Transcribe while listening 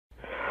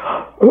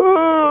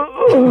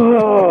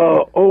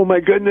Oh my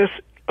goodness.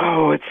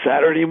 Oh, it's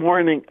Saturday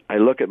morning. I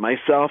look at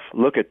myself,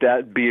 look at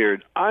that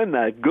beard. I'm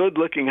that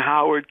good-looking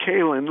Howard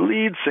Kaylan,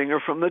 lead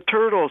singer from the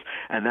Turtles,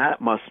 and that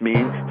must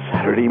mean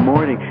Saturday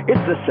morning. It's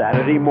the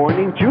Saturday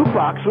morning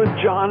jukebox with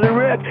John and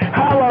Rick.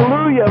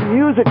 Hallelujah,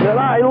 music that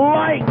I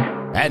like.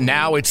 And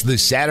now it's the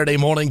Saturday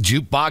morning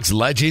jukebox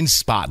Legends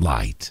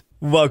Spotlight.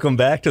 Welcome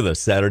back to the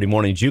Saturday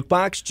Morning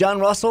Jukebox. John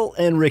Russell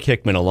and Rick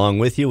Hickman along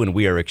with you, and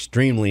we are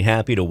extremely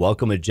happy to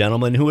welcome a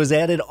gentleman who has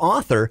added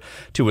author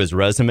to his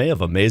resume of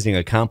amazing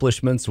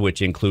accomplishments,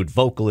 which include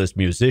vocalist,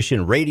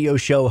 musician, radio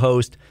show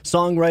host,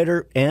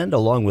 songwriter, and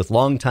along with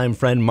longtime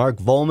friend Mark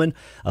Volman,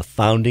 a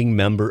founding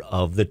member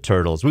of the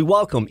Turtles. We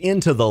welcome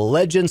into the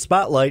Legend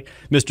Spotlight,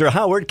 Mr.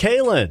 Howard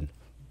Kaylan.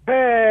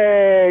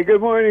 Hey,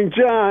 good morning,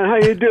 John. How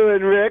you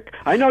doing, Rick?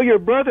 I know your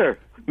brother.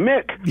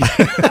 Mick.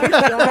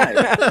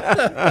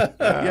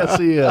 Yes,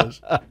 he is.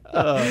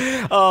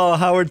 Oh,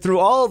 Howard, through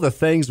all the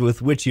things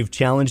with which you've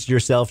challenged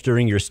yourself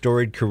during your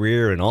storied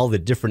career and all the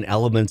different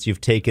elements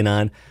you've taken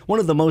on, one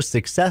of the most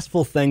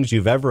successful things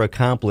you've ever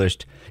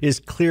accomplished is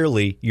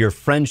clearly your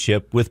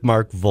friendship with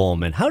Mark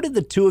Volman. How did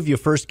the two of you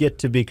first get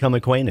to become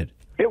acquainted?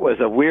 It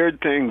was a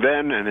weird thing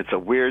then, and it's a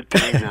weird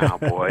thing now,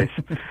 boys.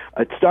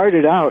 It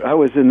started out, I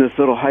was in this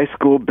little high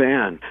school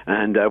band,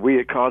 and we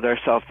had called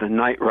ourselves the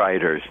Night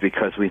Riders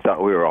because we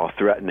thought we were all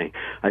threatening.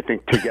 I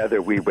think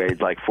together we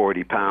weighed like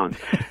 40 pounds.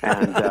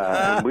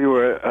 And we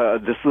were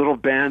this little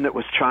band that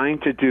was trying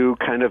to do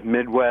kind of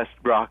Midwest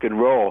rock and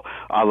roll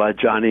a la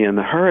Johnny and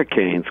the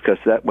Hurricanes, because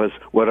that was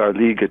what our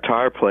lead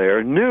guitar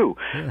player knew.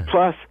 Yeah.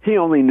 Plus, he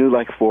only knew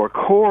like 4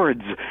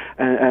 chords,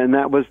 and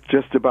that was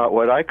just about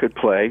what I could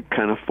play,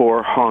 kind of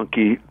 4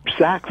 honky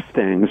sax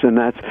things, and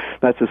that's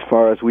as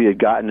far as we had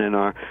gotten in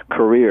our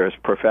careers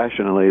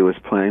professionally, was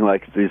playing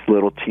like these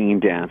little teen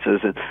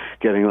dances and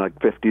getting like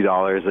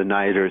 $50 a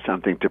night or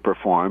something to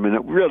perform, and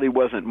it really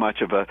wasn't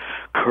much of a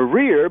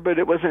career, but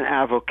it was an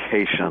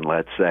avocation,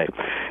 let's say.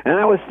 And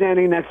I was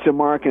standing next to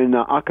Mark in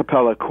the a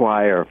cappella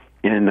choir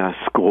in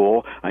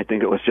school. I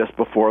think it was just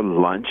before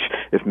lunch,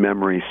 if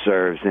memory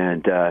serves.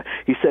 And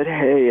he said,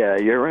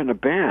 hey, you're in a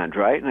band,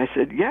 right? And I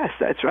said, yes,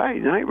 that's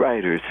right, Night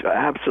Riders.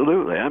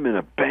 Absolutely, I'm in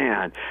a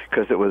band,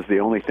 because it was the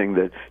only thing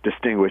that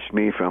distinguished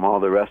me from all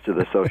the rest of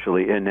the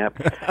socially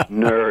inept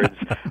nerds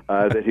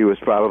that he was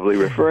probably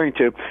referring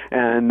to.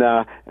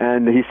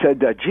 And he said,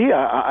 gee,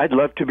 I'd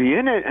love to be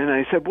in it. And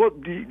I said, well,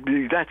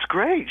 that's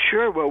great,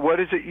 sure. Well, what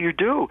is it you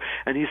do?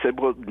 And he said,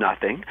 well,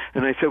 nothing.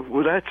 And I said,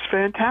 well, that's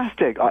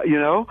fantastic.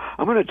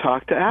 I'm going to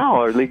talk to Al,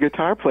 our lead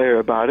guitar player,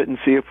 about it and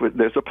see if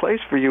there's a place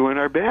for you in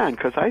our band,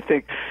 because I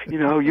think,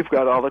 you've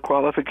got all the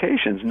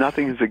qualifications.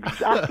 Nothing is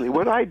exactly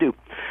what I do.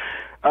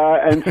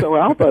 And so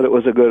Al thought it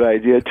was a good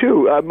idea,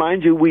 too.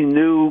 Mind you, we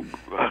knew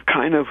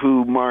kind of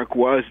who Mark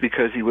was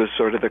because he was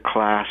sort of the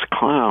class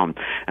clown,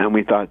 and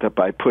we thought that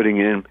by putting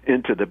him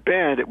into the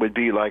band, it would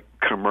be like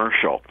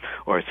commercial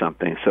or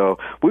something. So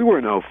we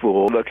were no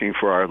fool looking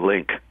for our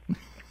link.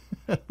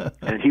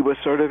 And he was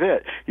sort of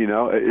it,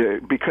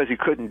 because he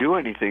couldn't do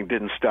anything,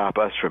 didn't stop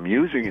us from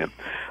using him.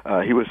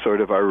 He was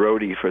sort of our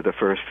roadie for the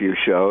first few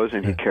shows,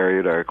 and he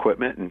carried our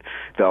equipment and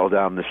fell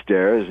down the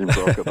stairs and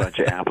broke a bunch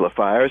of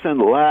amplifiers and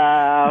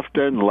laughed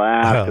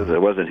because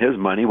it wasn't his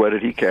money. What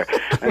did he care?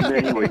 And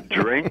then he would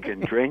drink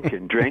and drink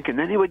and drink, and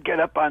then he would get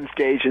up on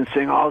stage and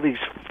sing all these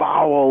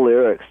foul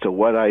lyrics to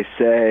What I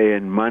Say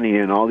and Money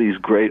and all these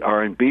great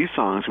R&B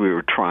songs we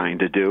were trying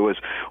to do as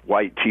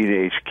white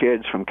teenage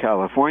kids from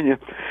California.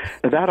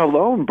 That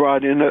alone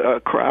brought in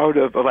a crowd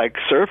of like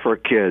surfer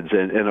kids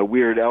and a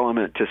weird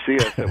element to see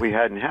us that we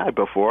hadn't had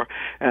before.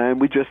 And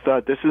we just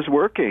thought, this is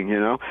working,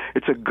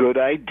 It's a good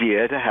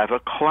idea to have a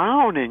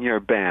clown in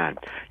your band.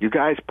 You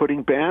guys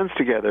putting bands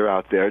together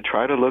out there,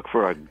 try to look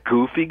for a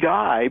goofy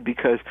guy,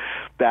 because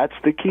that's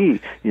the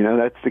key.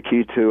 That's the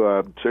key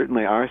to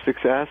certainly our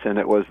success, and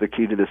it was the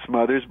key to the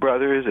Smothers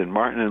Brothers and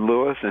Martin and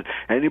Lewis and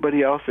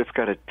anybody else that's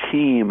got a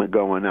team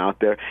going out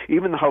there.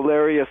 Even the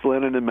hilarious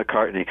Lennon and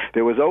McCartney.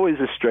 There was always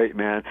a straight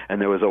man, and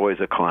there was always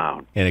a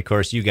clown. And of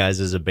course, you guys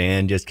as a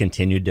band just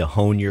continued to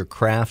hone your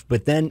craft,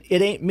 but then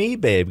It Ain't Me,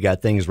 Babe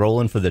got things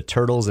rolling for the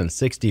Turtles in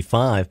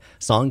 '65,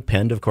 song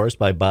penned, of course,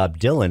 by Bob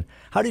Dylan.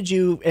 How did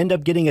you end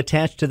up getting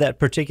attached to that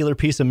particular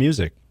piece of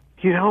music?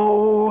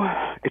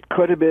 It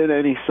could have been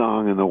any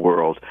song in the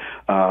world.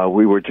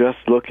 We were just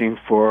looking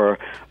for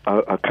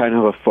a kind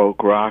of a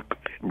folk rock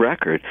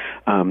record.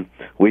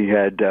 We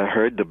had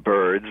heard the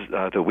Byrds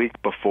the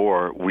week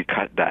before we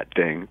cut that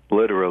thing,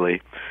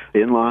 literally,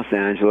 in Los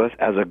Angeles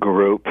as a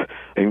group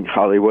in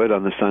Hollywood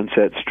on the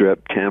Sunset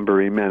Strip.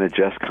 Tambourine Man had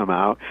just come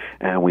out,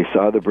 and we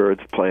saw the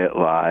Byrds play it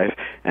live,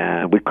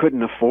 and we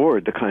couldn't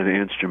afford the kind of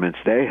instruments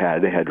they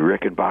had. They had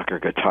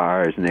Rickenbacker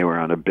guitars, and they were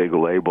on a big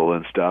label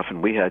and stuff,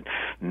 and we had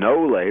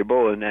no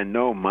label and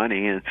no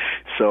money. And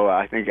so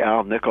I think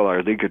Al Nickel,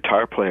 our lead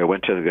guitar player,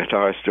 went to the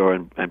guitar store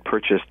and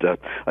purchased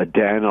a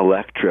Dan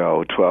Electric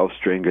electro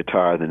 12-string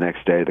guitar. The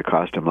next day, that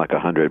cost him like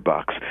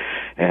 $100.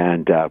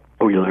 And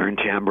we learned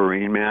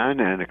Tambourine Man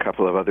and a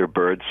couple of other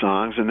bird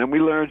songs, and then we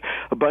learned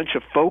a bunch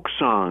of folk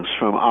songs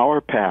from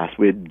our past.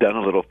 We had done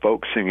a little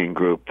folk singing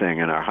group thing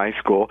in our high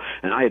school,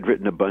 and I had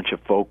written a bunch of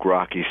folk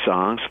rocky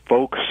songs,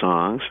 folk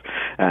songs,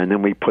 and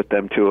then we put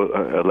them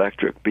to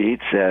electric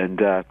beats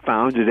and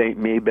found It Ain't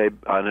Me, Babe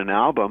on an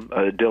album,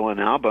 a Dylan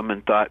album,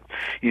 and thought,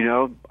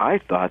 I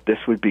thought this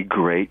would be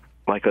great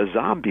like a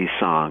zombie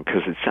song,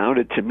 because it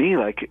sounded to me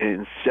like,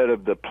 instead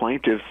of the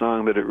plaintive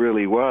song that it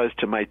really was,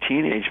 to my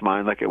teenage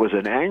mind, like it was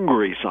an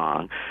angry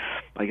song.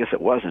 I guess it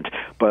wasn't,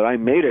 but I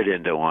made it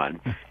into one,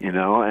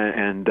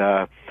 and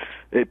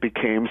it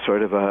became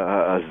sort of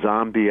a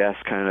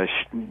zombie-esque kind of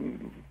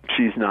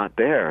She's Not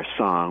There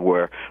song,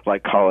 where,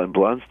 like Colin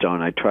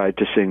Blunstone, I tried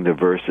to sing the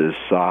verses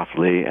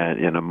softly and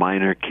in a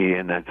minor key,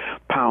 and then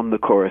pound the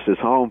choruses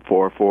home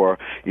 4/4,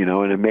 in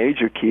a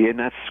major key, and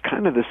that's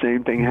kind of the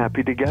same thing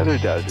Happy Together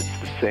does. It's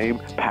the same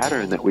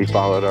pattern that we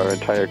followed our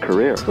entire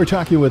career. We're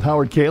talking with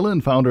Howard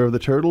Kaylan, founder of the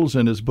Turtles,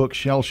 and his book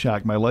Shell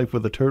Shock: My Life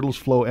with the Turtles,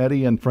 Flo,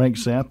 Eddie, and Frank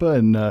Zappa,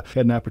 and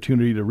had an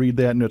opportunity to read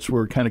that, and it's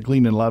where we're kind of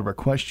gleaning a lot of our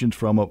questions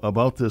from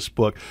about this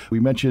book. We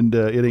mentioned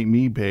It Ain't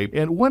Me, Babe,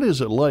 and what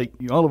is it like?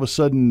 All of a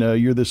sudden,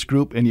 you're this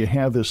group and you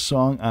have this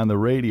song on the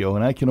radio,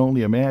 and I can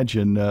only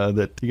imagine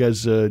that you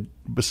guys,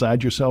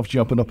 beside yourself,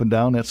 jumping up and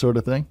down, that sort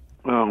of thing.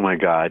 Oh my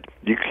God,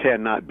 you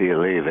cannot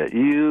believe it.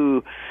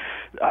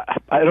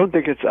 I don't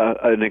think it's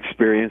an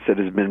experience that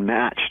has been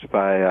matched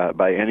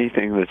by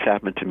anything that's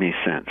happened to me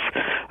since.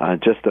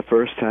 Just the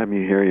first time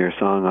you hear your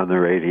song on the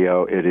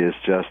radio, it is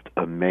just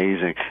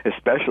amazing,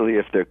 especially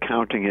if they're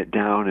counting it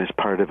down as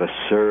part of a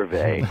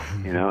survey,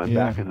 and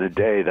back in the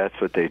day, that's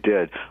what they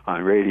did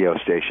on radio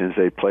stations.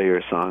 They'd play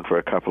your song for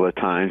a couple of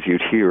times,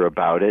 you'd hear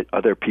about it,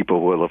 other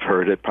people will have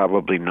heard it,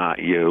 probably not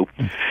you,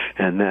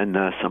 and then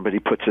somebody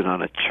puts it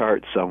on a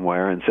chart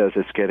somewhere and says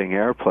it's getting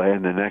airplay,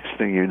 and the next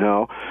thing you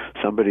know,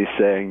 somebody's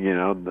saying,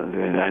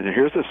 and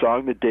here's a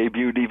song that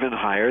debuted even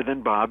higher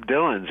than Bob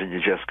Dylan's, and you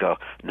just go,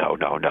 no,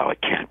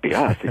 it can't be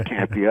us, it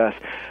can't be us.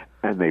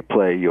 And they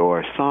play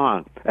your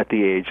song at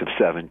the age of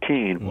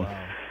 17. Wow.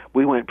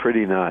 We went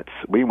pretty nuts.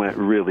 We went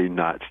really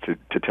nuts, to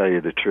tell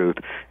you the truth.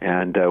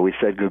 And we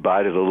said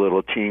goodbye to the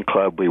little teen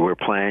club we were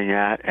playing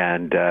at,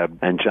 and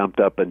jumped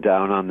up and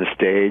down on the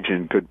stage,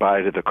 and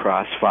goodbye to the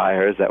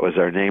Crossfires. That was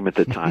our name at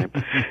the time.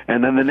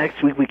 And then the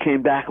next week we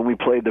came back and we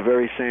played the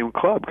very same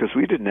club, because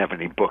we didn't have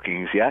any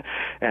bookings yet.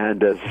 And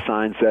the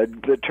sign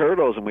said the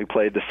Turtles, and we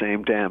played the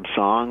same damn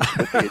song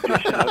with the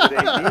addition of It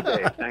Ain't Me,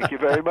 Babe. Thank you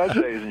very much,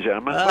 ladies and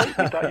gentlemen. Wait,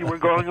 we thought you were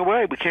going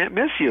away. We can't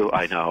miss you.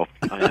 I know.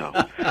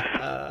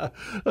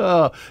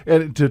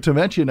 And to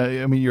mention,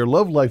 I mean, your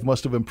love life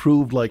must have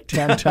improved like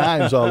 10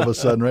 times all of a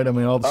sudden, right? I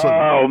mean, all of a sudden.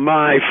 Oh,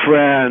 my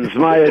friends,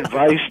 my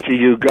advice to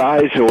you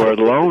guys who are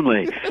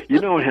lonely, you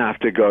don't have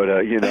to go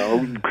to,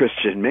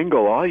 Christian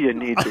Mingle. All you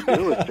need to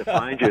do is to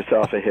find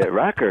yourself a hit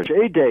record.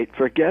 J-Date,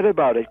 forget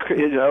about it.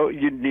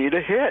 You need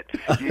a hit.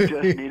 You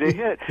just need a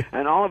hit.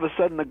 And all of a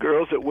sudden, the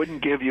girls that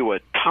wouldn't give you a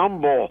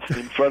tumble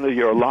in front of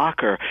your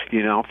locker,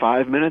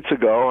 5 minutes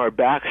ago, are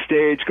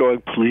backstage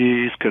going,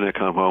 please, can I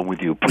come home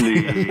with you,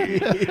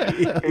 please?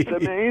 It's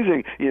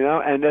amazing,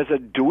 and as a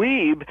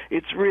dweeb,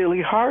 it's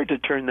really hard to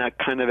turn that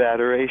kind of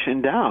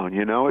adoration down,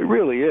 it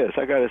really is.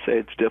 I got to say,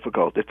 it's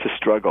difficult. It's a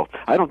struggle.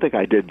 I don't think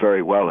I did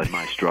very well in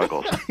my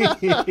struggles.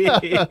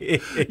 The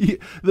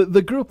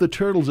group, the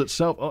Turtles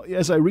itself,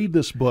 as I read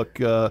this book,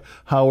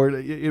 Howard,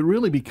 it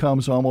really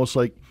becomes almost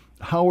like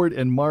Howard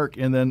and Mark,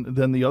 and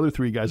then the other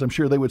three guys. I'm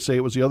sure they would say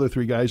it was the other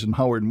three guys and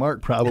Howard and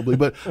Mark probably,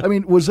 but I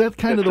mean, was that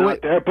kind of the way?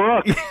 Their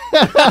book.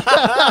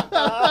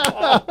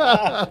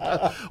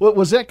 Well,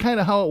 was that kind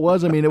of how it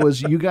was? I mean, it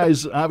was you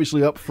guys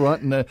obviously up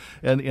front, and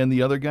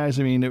the other guys.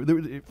 I mean,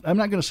 I'm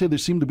not going to say there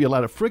seemed to be a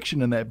lot of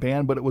friction in that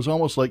band, but it was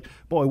almost like,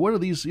 boy, what are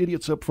these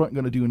idiots up front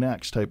going to do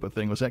next? Type of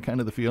thing. Was that kind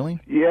of the feeling?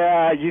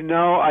 Yeah,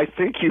 I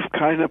think you've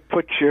kind of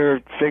put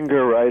your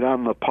finger right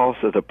on the pulse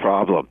of the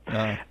problem,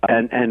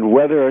 and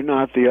whether or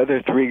not the other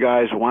three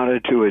guys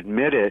wanted to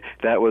admit it,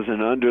 that was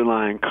an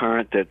underlying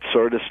current that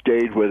sort of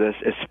stayed with us,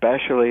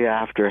 especially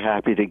after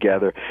Happy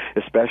Together,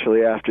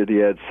 especially after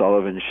the Ed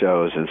Sullivan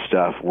shows and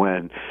stuff,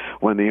 when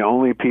the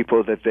only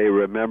people that they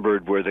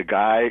remembered were the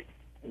guy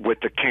with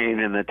the cane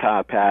and the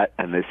top hat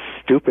and the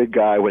stupid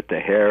guy with the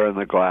hair and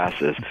the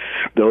glasses.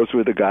 Those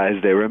were the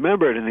guys they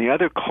remembered. And the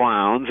other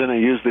clowns, and I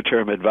use the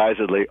term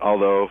advisedly,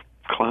 although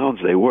clowns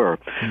they were,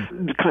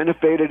 kind of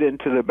faded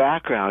into the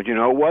background. It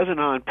wasn't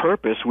on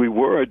purpose. We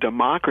were a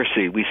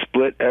democracy. We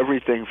split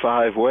everything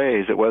 5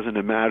 ways. It wasn't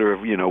a matter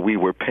of, we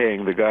were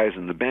paying the guys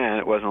in the band.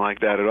 It wasn't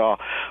like that at all.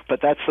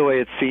 But that's the way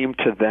it seemed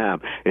to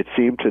them. It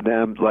seemed to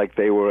them like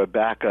they were a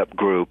backup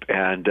group.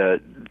 And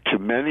to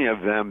many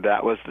of them,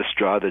 that was the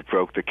straw that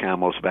broke the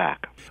camel's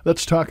back.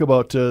 Let's talk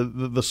about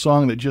the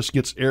song that just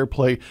gets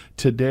airplay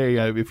today.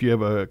 If you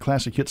have a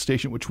classic hit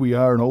station, which we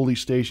are, an oldie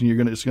station,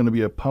 it's going to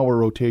be a power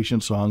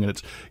rotation song,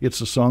 and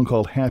it's a song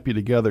called "Happy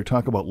Together."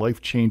 Talk about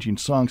life-changing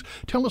songs.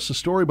 Tell us the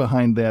story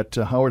behind that,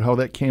 Howard, how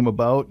that came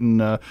about,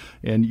 and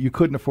you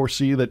couldn't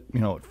foresee that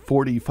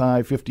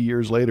 45, 50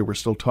 years later we're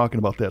still talking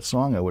about that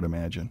song, I would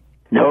imagine.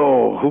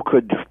 No, who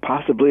could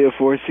possibly have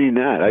foreseen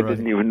that? I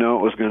didn't even know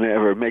it was going to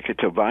ever make it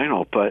to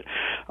vinyl, but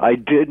I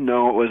did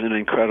know it was an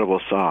incredible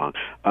song.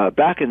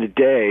 Back in the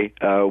day,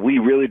 we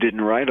really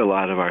didn't write a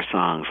lot of our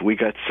songs. We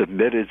got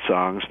submitted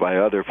songs by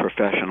other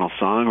professional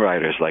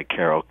songwriters like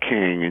Carole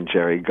King and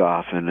Jerry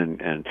Goffin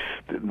and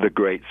the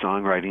great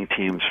songwriting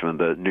teams from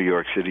the New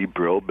York City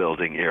Brill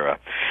Building era.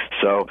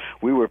 So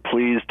we were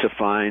pleased to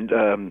find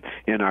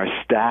in our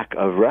stack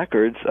of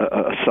records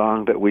a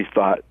song that we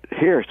thought,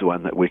 here's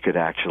one that we could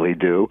actually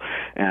do.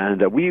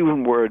 And we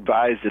even were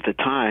advised at the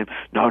time,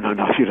 no,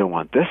 you don't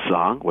want this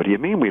song. What do you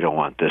mean we don't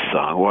want this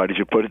song? Why did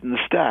you put it in the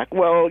stack?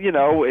 Well,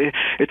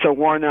 it's a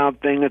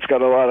worn-out thing. It's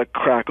got a lot of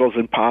crackles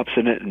and pops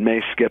in it and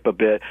may skip a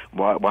bit.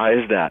 Why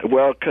is that?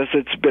 Well, because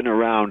it's been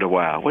around a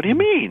while. What do you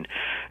mean?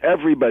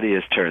 Everybody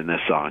has turned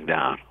this song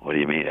down. What do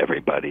you mean,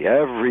 everybody?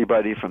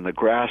 Everybody from the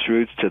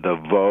Grassroots to the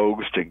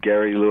Vogues to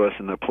Gary Lewis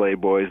and the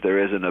Playboys. There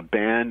isn't a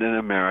band in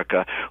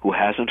America who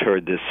hasn't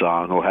heard this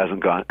song, who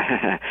hasn't gone,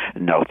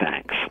 no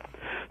thanks.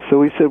 So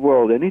we said,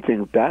 well,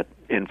 anything that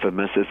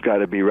infamous has got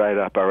to be right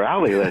up our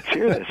alley. Let's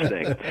hear this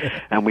thing.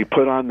 And we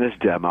put on this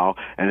demo,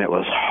 and it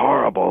was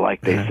horrible.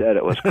 Like they said,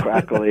 it was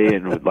crackly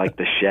and like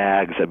the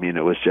Shags. I mean,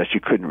 it was just,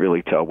 you couldn't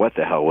really tell what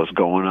the hell was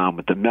going on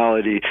with the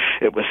melody.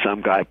 It was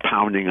some guy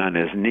pounding on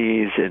his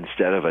knees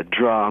instead of a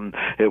drum.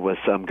 It was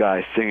some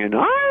guy singing,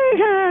 I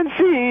can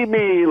see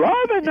me,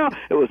 love and no.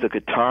 It was a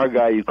guitar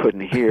guy you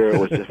couldn't hear. It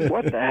was just,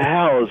 what the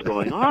hell is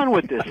going on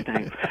with this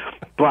thing?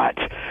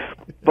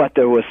 But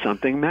there was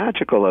something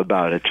magical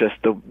about it, just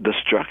the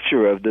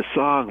structure of the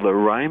song, the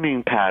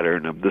rhyming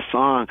pattern of the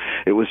song.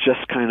 It was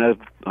just kind of,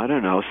 I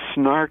don't know,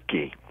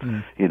 snarky,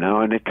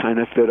 and it kind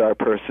of fit our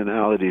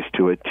personalities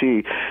to a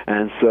T.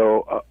 And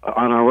so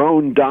on our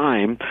own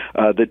dime,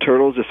 the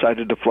Turtles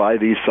decided to fly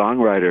these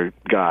songwriter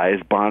guys,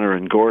 Bonner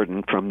and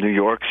Gordon, from New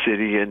York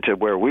City into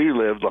where we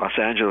lived, Los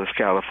Angeles,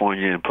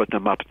 California, and put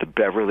them up at the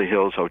Beverly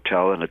Hills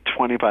Hotel in a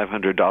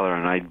 $2,500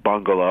 a night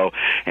bungalow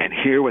and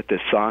hear what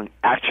this song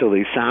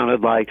actually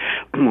sounded like.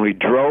 We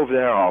drove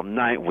there all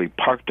night. We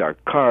parked our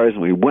cars,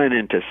 and we went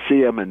in to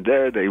see them, and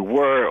there they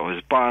were. It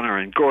was Bonner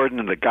and Gordon,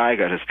 and the guy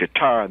got his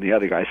guitar, and the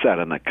other guy sat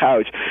on the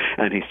couch,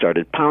 and he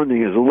started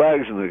pounding his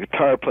legs, and the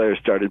guitar player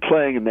started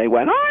playing, and they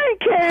went, I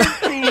can't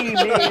see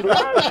me,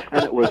 love.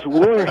 And it was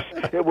worse.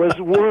 It was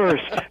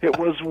worse. It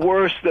was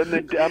worse than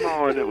the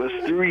demo, and it was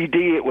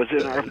 3D. It was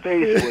in our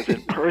face. It was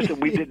in person.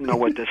 We didn't know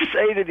what to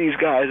say to these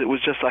guys. It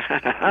was just like,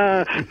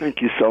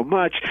 thank you so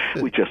much.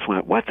 We just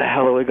went, what the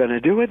hell are we going to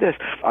do with this?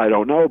 I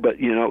don't know, but,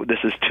 this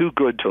is too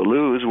good to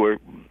lose.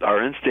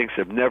 Our instincts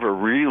have never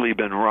really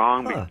been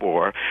wrong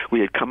before. We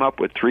had come up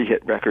with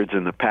 3-hit records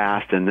in the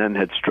past and then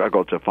had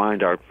struggled to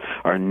find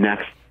our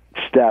next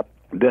step.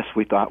 This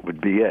we thought would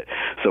be it.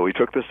 So we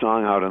took the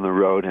song out on the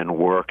road and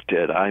worked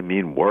it. I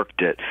mean,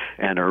 worked it,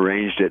 and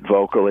arranged it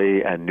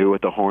vocally and knew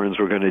what the horns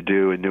were going to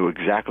do and knew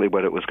exactly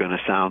what it was going to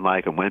sound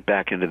like, and went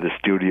back into the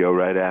studio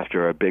right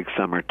after our big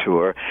summer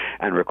tour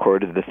and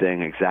recorded the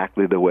thing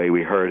exactly the way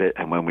we heard it.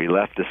 And when we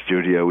left the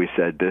studio, we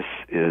said, this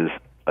is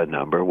a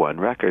number one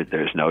record.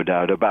 There's no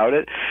doubt about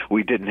it.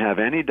 We didn't have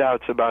any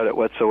doubts about it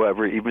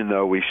whatsoever, even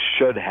though we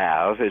should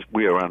have.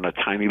 We were on a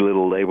tiny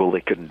little label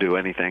that couldn't do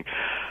anything.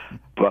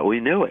 But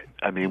we knew it.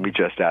 I mean, we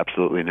just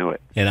absolutely knew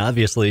it. And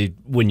obviously,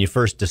 when you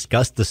first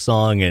discussed the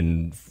song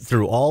and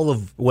through all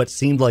of what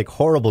seemed like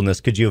horribleness,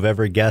 could you have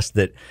ever guessed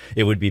that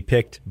it would be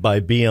picked by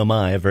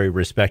BMI, a very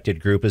respected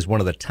group, as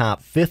one of the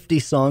top 50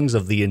 songs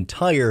of the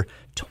entire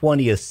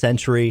 20th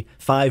century,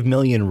 5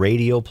 million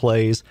radio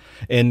plays,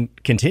 and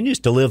continues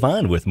to live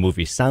on with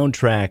movie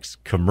soundtracks,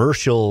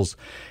 commercials,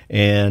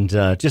 and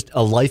just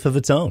a life of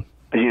its own?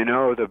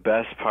 The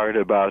best part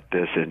about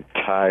this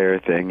entire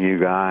thing, you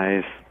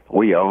guys,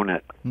 we own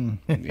it.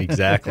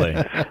 Exactly.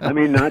 I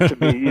mean, not to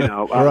be,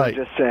 I'm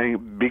just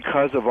saying,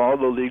 because of all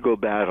the legal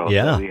battles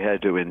that we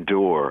had to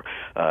endure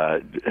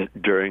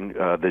during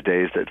the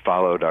days that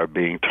followed our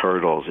being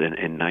Turtles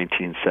in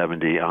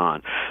 1970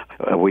 on,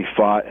 we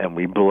fought and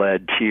we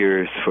bled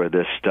tears for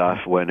this stuff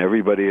when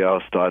everybody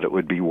else thought it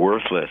would be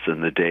worthless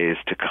in the days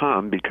to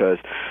come, because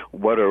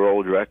what are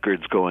old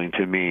records going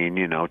to mean,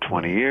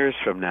 20 years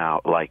from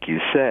now, like you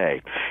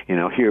say?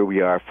 Here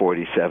we are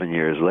 47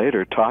 years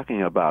later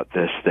talking about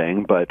this thing.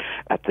 thing, but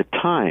at the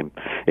time,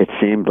 it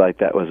seemed like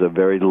that was a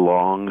very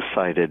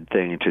long-sighted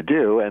thing to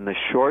do, and the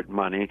short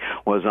money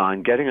was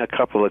on getting a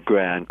couple of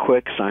grand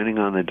quick, signing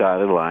on the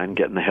dotted line,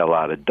 getting the hell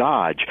out of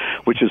Dodge,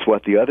 which is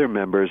what the other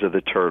members of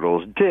the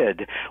Turtles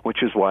did,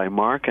 which is why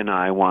Mark and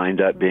I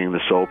wind up being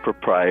the sole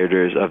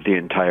proprietors of the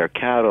entire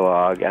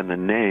catalog and the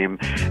name,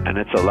 and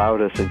it's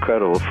allowed us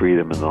incredible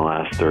freedom in the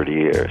last 30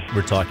 years.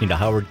 We're talking to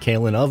Howard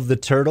Kaylan of the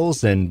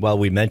Turtles, and while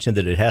we mentioned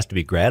that it has to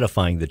be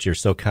gratifying that you're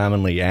so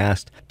commonly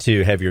asked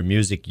to have your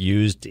music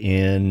used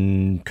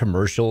in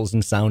commercials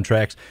and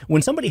soundtracks,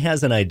 when somebody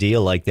has an idea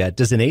like that,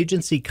 does an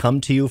agency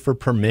come to you for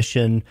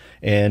permission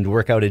and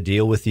work out a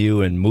deal with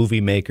you and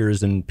movie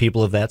makers and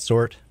people of that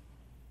sort?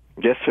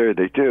 Yes, sir,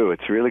 they do.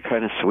 It's really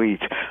kind of sweet.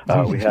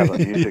 We have a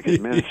music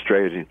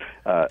administrating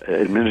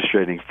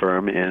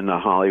firm in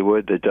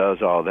Hollywood that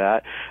does all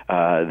that.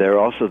 They're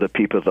also the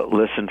people that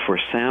listen for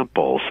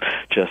samples,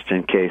 just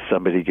in case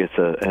somebody gets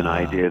an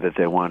idea that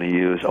they want to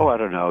use. Oh, I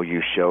don't know,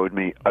 You Showed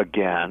Me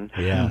Again,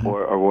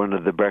 or one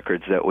of the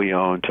records that we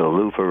own to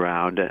loop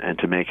around and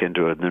to make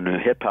into the new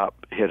hip-hop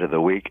hit of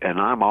the week, and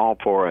I'm all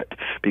for it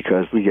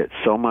because we get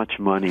so much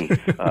money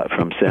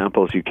from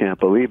samples, you can't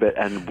believe it.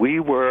 And we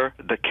were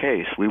the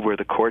case. We were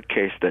the court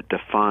case that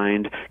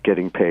defined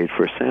getting paid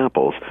for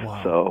samples.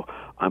 Wow. So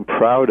I'm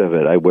proud of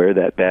it. I wear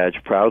that badge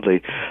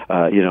proudly.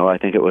 I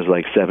think it was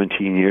like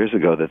 17 years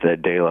ago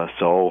that De La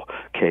Soul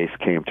case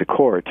came to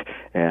court,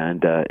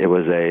 and it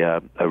was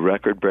a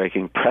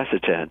record-breaking,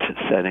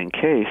 precedent-setting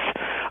case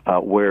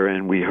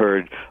wherein we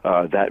heard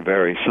that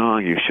very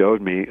song You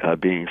Showed Me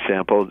being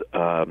sampled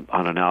on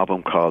an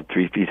album called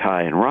 3 Feet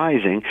High and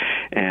Rising,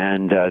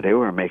 and they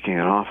were making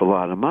an awful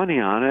lot of money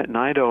on it, and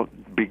I don't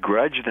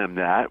begrudge them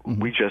that. Mm-hmm.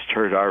 We just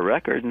heard our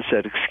record and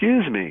said,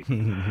 excuse me,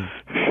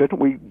 shouldn't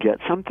we get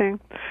something?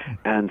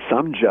 And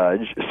some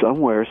judge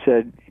somewhere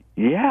said,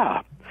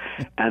 yeah.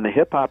 And the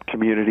hip-hop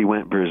community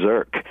went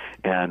berserk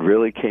and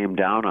really came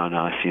down on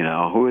us,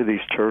 who are these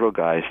Turtle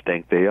guys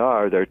think they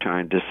are? They're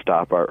trying to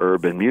stop our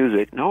urban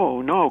music.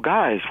 No,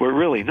 guys, we're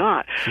really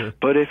not. Sure.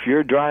 But if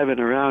you're driving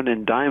around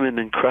in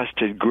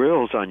diamond-encrusted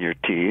grills on your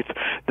teeth,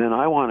 then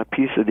I want a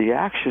piece of the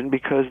action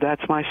because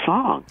that's my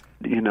song.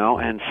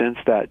 And since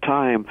that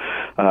time,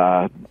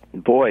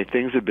 boy,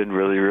 things have been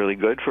really, really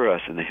good for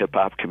us in the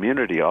hip-hop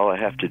community. All I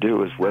have to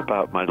do is whip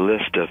out my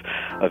list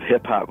of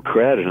hip-hop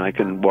cred, and I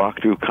can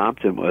walk through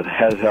Compton with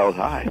head held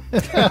high.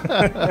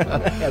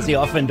 As he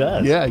often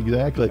does. Yeah,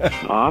 exactly.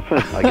 Often.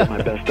 I get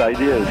my best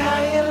ideas.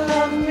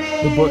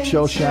 The book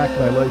Shell Shock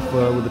My Life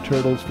with the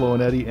Turtles, Flo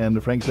and Eddie,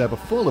 and Frank Zappa,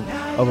 full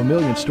of a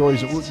million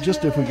stories.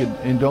 Just if we could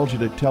indulge you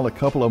to tell a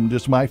couple of them,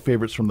 just my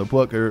favorites from the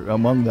book are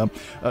among them.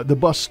 The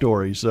bus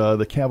stories,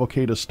 the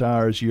Cavalcade of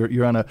Stars.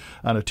 You're on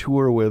a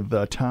tour with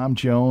Tom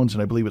Jones,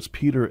 and I believe it's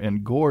Peter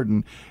and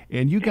Gordon,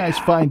 and you guys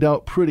find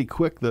out pretty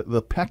quick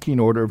the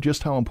pecking order of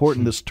just how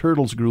important this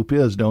Turtles group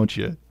is, don't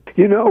you?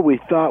 We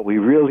thought we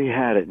really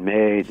had it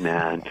made,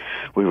 man.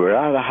 We were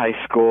out of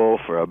high school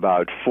for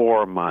about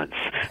 4 months,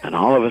 and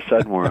all of a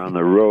sudden we're on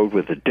the road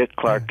with the Dick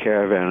Clark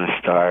Caravan of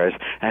Stars,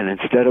 and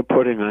instead of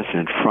putting us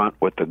in front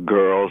with the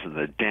girls and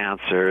the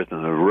dancers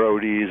and the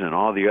roadies and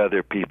all the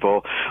other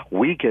people,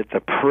 we get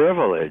the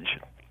privilege,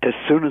 as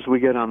soon as we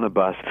get on the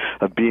bus,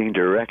 of being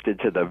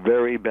directed to the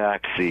very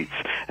back seats,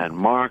 and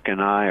Mark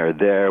and I are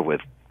there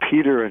with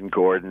Peter and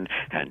Gordon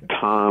and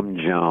Tom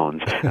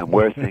Jones, and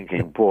we're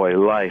thinking, boy,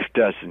 life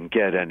doesn't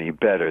get any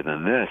better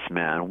than this,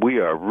 man. We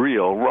are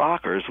real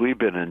rockers. We've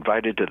been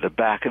invited to the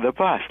back of the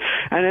bus,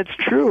 and it's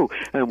true,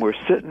 and we're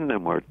sitting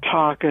and we're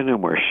talking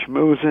and we're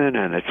schmoozing,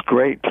 and it's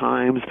great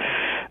times,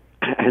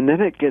 and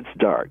then it gets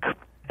dark,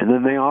 and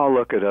then they all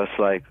look at us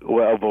like,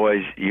 well,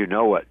 boys, you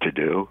know what to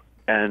do.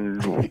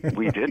 And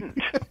we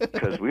didn't,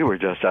 because we were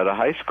just out of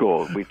high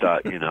school. We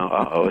thought, is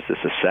this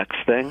a sex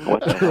thing?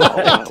 What the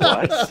hell?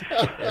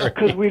 What?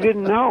 Because we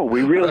didn't know.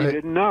 We really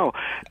didn't know.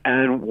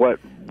 And what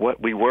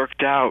we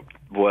worked out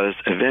was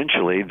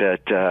eventually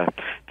that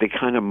they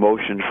kind of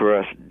motioned for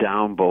us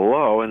down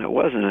below, and it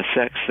wasn't a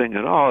sex thing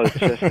at all. It's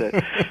just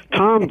that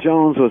Tom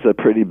Jones was a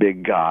pretty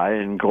big guy,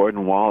 and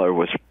Gordon Waller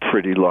was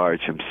pretty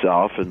large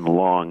himself and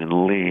long and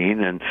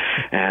lean, and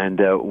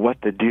what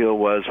the deal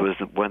was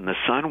when the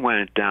sun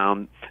went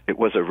down, it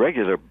was a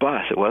regular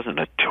bus. It wasn't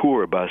a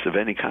tour bus of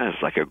any kind.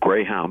 It's like a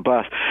Greyhound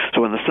bus.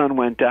 So when the sun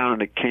went down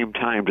and it came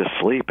time to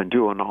sleep and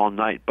do an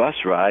all-night bus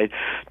ride,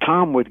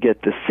 Tom would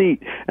get the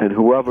seat, and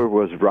whoever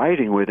was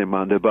riding with him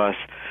on the bus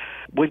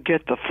would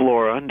get the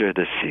floor under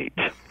the seat.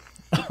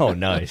 Oh,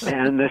 nice.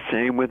 And the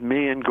same with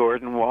me and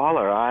Gordon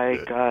Waller. I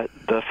got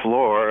the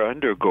floor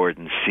under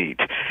Gordon's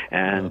seat.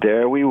 And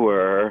there we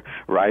were,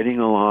 riding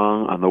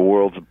along on the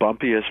world's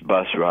bumpiest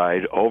bus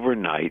ride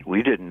overnight.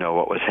 We didn't know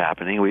what was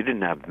happening. We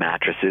didn't have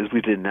mattresses.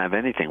 We didn't have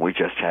anything. We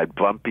just had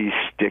bumpy,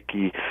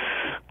 sticky,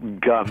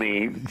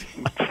 gummy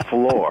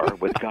floor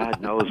with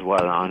God knows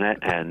what on it.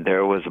 And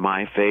there was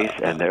my face,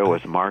 and there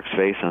was Mark's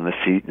face on the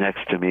seat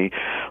next to me,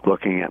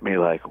 looking at me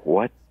like,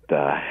 what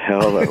the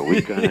hell are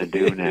we going to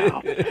do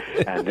now?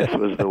 And this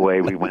was the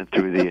way we went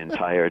through the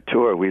entire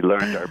tour. We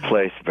learned our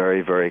place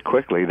very, very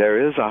quickly.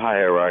 There is a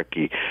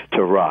hierarchy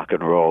to rock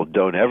and roll.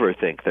 Don't ever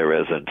think there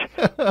isn't.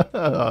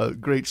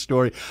 Great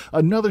story.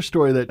 Another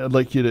story that I'd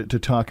like you to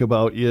talk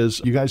about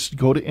is you guys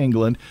go to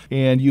England,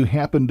 and you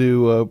happen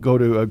to go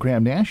to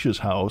Graham Nash's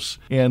house,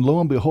 and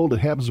lo and behold, it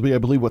happens to be, I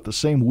believe, the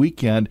same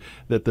weekend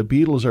that the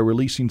Beatles are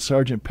releasing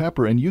Sgt.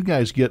 Pepper, and you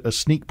guys get a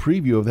sneak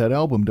preview of that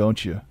album,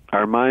 don't you?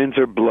 Our minds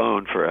are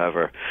blown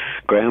forever.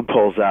 Graham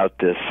pulls out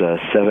this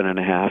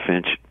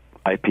 7.5-inch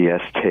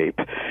IPS tape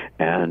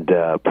and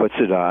puts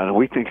it on, and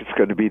we think it's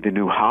going to be the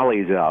new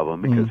Hollies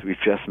album because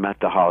we've just met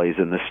the Hollies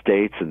in the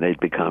States and they'd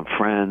become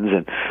friends,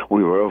 and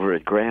we were over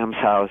at Graham's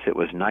house. It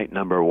was night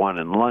number 1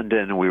 in London,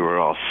 and we were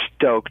all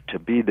stoked to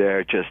be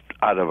there, just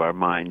out of our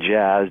mind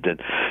jazzed,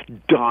 and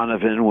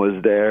Donovan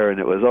was there, and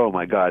it was, oh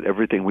my God,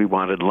 everything we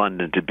wanted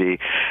London to be.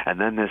 And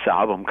then this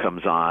album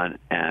comes on,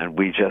 and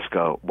we just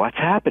go, what's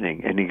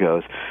happening? And he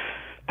goes,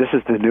 this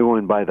is the new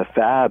one by the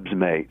Fabs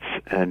mates.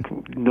 And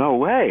no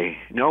way,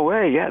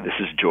 yeah, this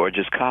is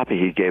George's copy.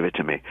 He gave it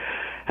to me.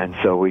 And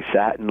so we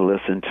sat and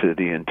listened to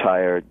the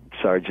entire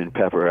Sgt.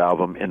 Pepper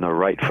album in the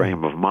right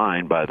frame of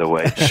mind, by the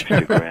way, thanks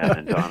to Graham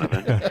and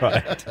Donovan.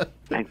 Right.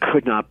 And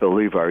could not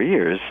believe our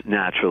ears,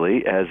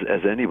 naturally, as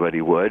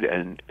anybody would.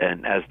 And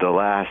as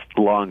the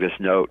longest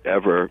note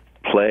ever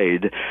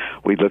played,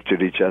 we looked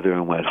at each other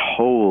and went,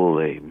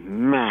 holy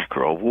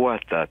mackerel,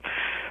 what the...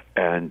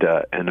 And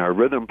our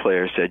rhythm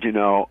player said,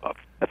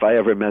 if I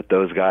ever met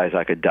those guys,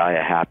 I could die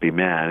a happy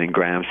man. And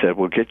Graham said,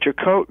 well, get your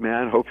coat,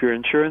 man. Hope your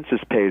insurance is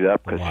paid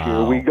up, because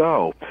here we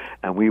go.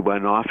 And we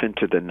went off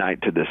into the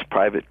night to this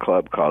private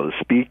club called the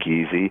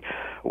Speakeasy,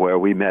 where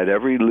we met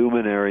every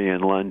luminary in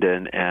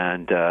London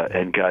and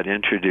got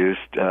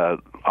introduced a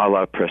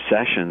la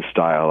Procession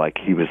style, like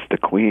he was the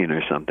Queen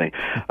or something,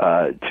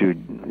 to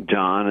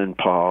John and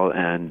Paul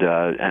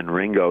and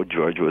Ringo.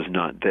 George was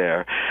not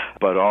there,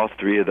 but all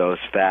three of those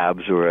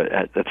Fabs were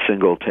at a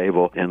single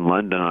table in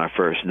London our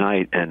first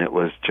night, and it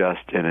was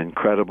just an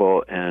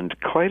incredible and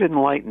quite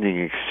enlightening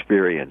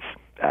experience,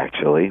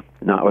 actually.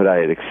 Not what I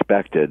had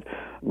expected.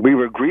 We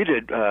were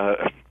greeted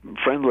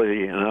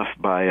friendly enough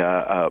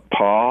by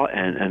Paul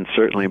and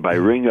certainly by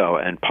Ringo,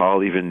 and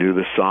Paul even knew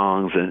the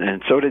songs,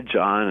 and so did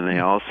John, and they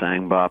all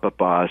sang Ba Ba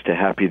Ba's to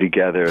Happy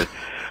Together,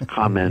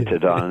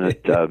 commented on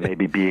it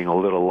maybe being a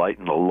little light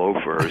in the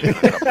loafers in a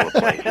couple of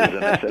places,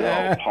 and I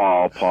said,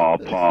 oh,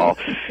 Paul,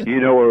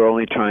 we're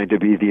only trying to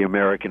be the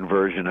American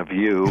version of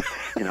you.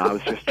 I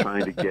was just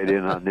trying to get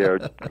in on their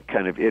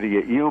kind of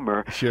idiot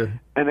humor. Sure.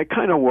 And it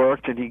kind of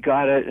worked, and he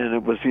got it, and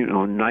it was,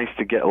 nice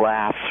to get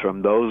laughs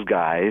from those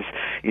guys,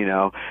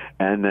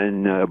 and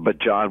then, but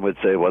John would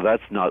say, well,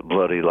 that's not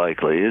bloody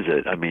likely, is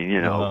it? I mean,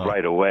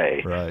 right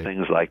away, right.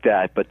 Things like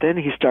that. But then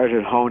he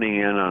started honing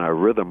in on a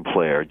rhythm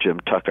player, Jim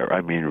Tucker.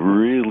 I mean,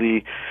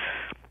 really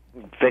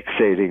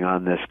fixating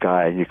on this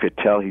guy, and you could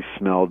tell he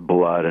smelled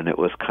blood, and it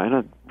was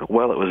it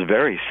was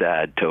very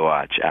sad to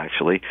watch,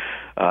 actually,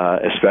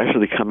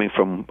 especially coming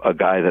from a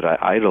guy that I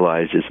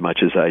idolized as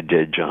much as I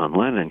did John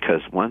Lennon,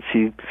 because once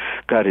he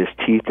got his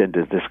teeth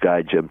into this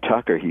guy, Jim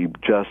Tucker, he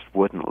just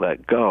wouldn't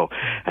let go,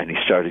 and he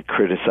started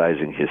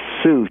criticizing his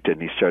suit,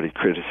 and he started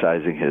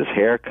criticizing his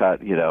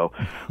haircut,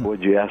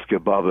 would you ask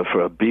your barber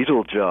for a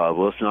Beatle job?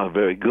 Well, it's not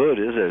very good,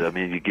 is it? I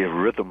mean, you give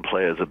rhythm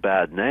players a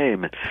bad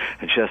name,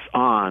 and just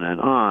on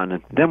and on,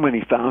 and then when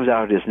he found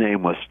out his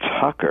name was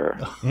Tucker,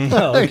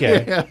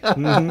 okay.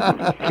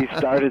 he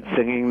started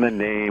singing the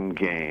name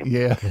game.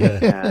 Yeah.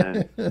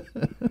 And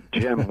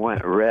Jim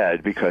went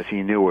red because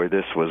he knew where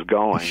this was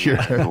going. Sure.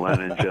 And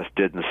Lennon just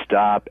didn't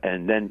stop.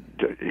 And then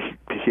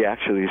he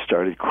actually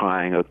started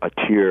crying a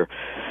tear.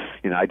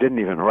 I didn't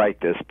even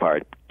write this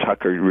part.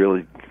 Tucker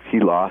really, he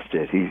lost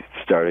it. He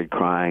started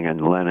crying,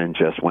 and Lennon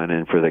just went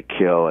in for the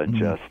kill, and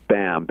just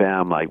bam,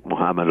 bam, like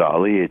Muhammad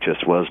Ali. It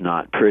just was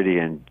not pretty.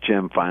 And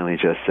Jim finally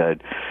just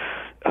said,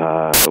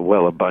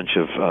 a bunch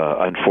of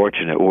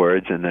unfortunate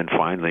words, and then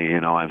finally,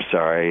 I'm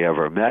sorry I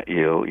ever met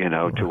you,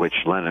 to which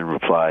Lennon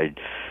replied,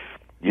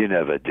 you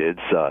never did,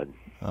 son.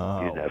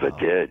 You never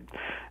did.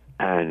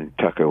 And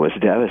Tucker was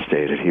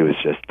devastated. He was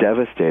just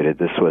devastated.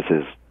 This was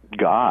his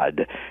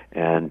God.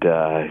 And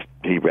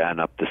he ran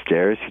up the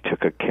stairs. He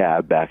took a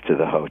cab back to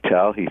the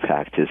hotel. He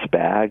packed his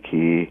bag.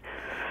 He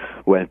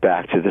went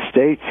back to the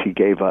States. He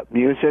gave up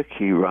music.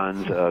 He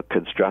runs a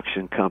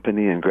construction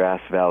company in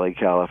Grass Valley,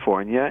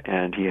 California,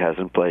 and he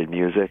hasn't played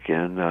music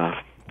in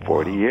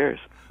 40 years.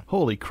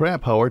 Holy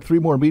crap, Howard. 3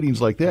 more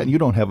meetings like that, and you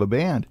don't have a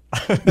band.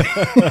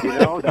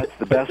 That's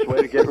the best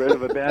way to get rid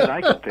of a band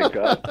I can think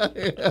of.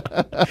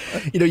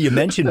 You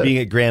mentioned being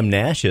at Graham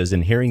Nash's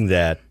and hearing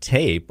that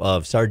tape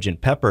of Sgt.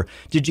 Pepper.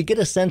 Did you get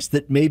a sense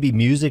that maybe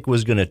music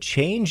was going to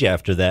change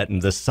after that,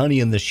 and the Sonny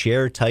and the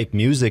Cher type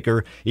music,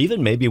 or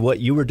even maybe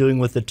what you were doing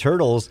with the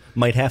Turtles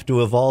might have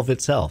to evolve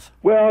itself?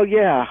 Well,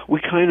 yeah,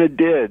 we kind of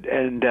did,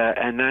 and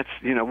that's,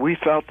 we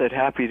felt that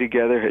Happy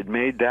Together had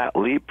made that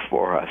leap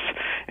for us,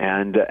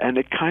 and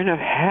it kind kind of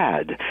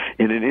had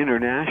in an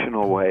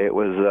international way. It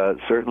was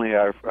certainly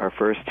our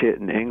first hit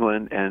in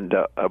England and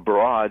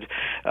abroad,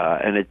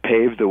 and it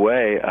paved the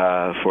way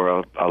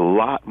for a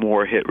lot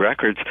more hit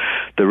records.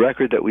 The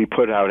record that we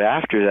put out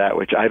after that,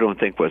 which I don't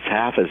think was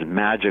half as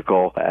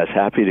magical as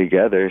Happy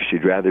Together,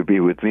 She'd Rather Be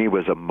With Me,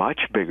 was a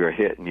much bigger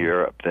hit in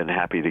Europe than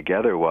Happy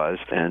Together was,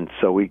 and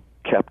so we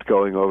kept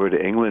going over to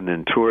England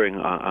and touring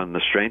on the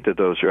strength of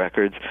those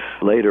records.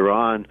 Later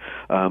on,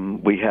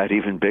 we had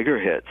even bigger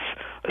hits.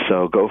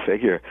 So go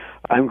figure.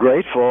 I'm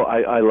grateful.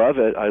 I love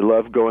it. I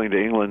love going to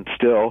England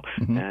still,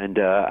 and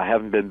I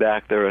haven't been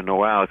back there in a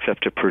while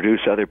except to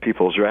produce other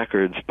people's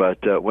records.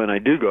 But when I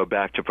do go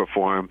back to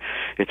perform,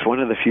 it's one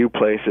of the few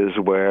places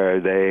where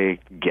they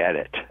get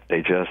it.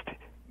 They just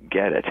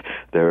get it.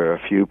 There are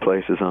a few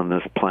places on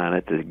this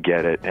planet that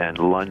get it, and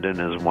London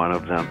is one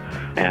of them.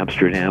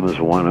 Amsterdam is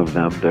one of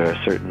them. There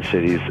are certain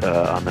cities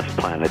on this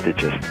planet that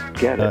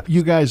just get it.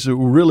 You guys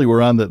really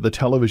were on the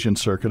television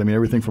circuit. I mean,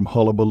 everything from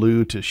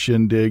Hullabaloo to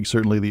Shindig,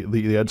 certainly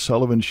the Ed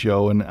Sullivan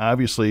Show, and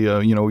obviously,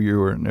 you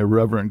were an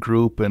irreverent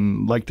group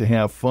and liked to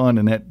have fun,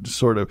 and that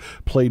sort of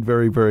played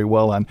very, very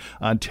well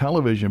on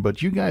television.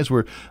 But you guys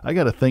were, I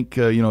got to think,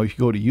 if you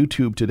go to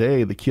YouTube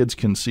today, the kids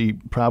can see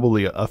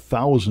probably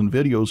 1,000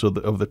 videos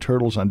of the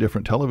Turtles on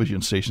different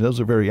television stations. That was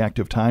a very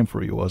active time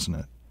for you, wasn't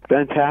it?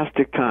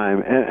 Fantastic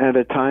time, and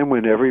a time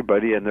when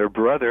everybody and their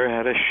brother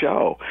had a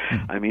show.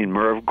 I mean,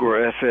 Merv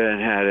Griffin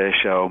had a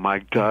show,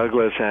 Mike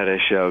Douglas had a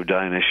show,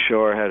 Dinah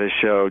Shore had a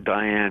show,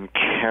 Diane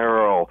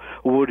Carroll,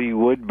 Woody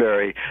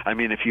Woodbury. I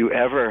mean, if you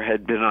ever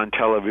had been on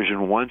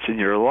television once in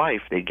your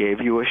life, they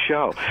gave you a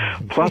show.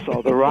 Plus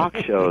all the rock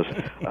shows,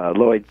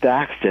 Lloyd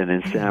Thaxton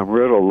and Sam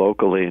Riddle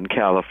locally in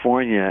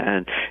California,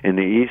 and in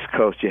the East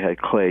Coast you had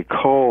Clay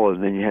Cole,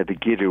 and then you had the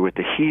Geeter with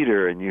the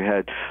Heater, and you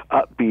had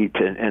Upbeat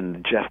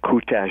and Jeff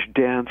Kutash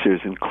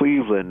dancers in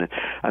Cleveland.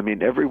 I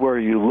mean, everywhere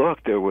you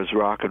looked, there was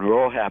rock and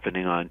roll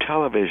happening on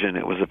television.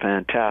 It was a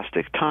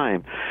fantastic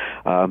time.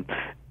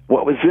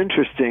 What was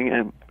interesting,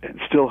 and it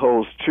still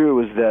holds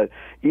true, is that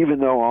even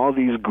though all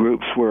these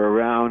groups were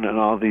around and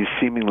all these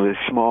seemingly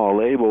small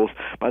labels,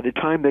 by the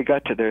time they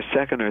got to their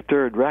second or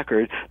third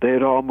record, they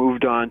had all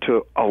moved on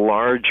to a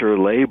larger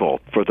label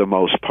for the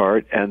most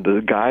part, and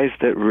the guys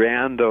that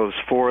ran those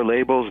 4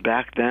 labels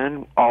back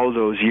then, all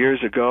those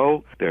years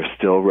ago, they're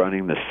still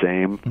running the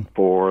same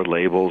 4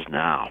 labels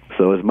now.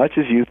 So as much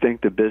as you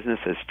think the business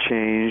has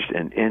changed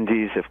and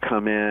indies have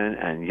come in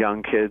and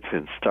young kids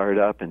can start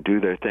up and do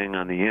their thing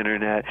on the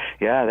internet,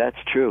 yeah, that's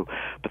true.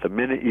 But the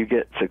minute you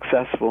get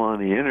successful on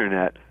the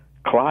internet,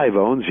 Clive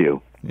owns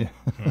you. Yeah.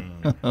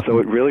 So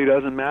it really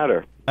doesn't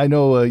matter. I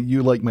know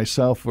you, like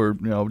myself, were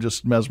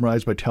just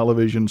mesmerized by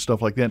television and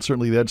stuff like that.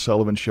 Certainly, the Ed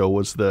Sullivan Show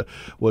was the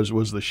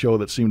show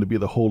that seemed to be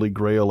the holy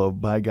grail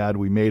of, by God,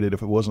 we made it.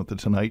 If it wasn't the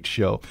Tonight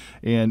Show,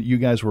 and you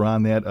guys were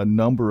on that a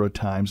number of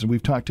times, and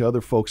we've talked to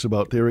other folks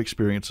about their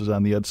experiences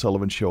on the Ed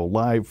Sullivan Show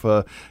live,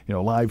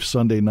 live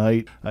Sunday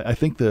night. I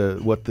think the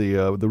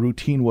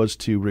routine was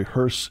to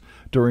rehearse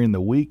during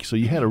the week, so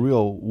you had a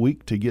real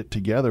week to get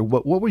together.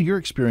 What were your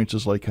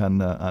experiences like on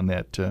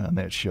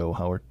that show,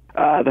 Howard?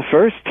 The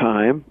first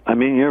time, I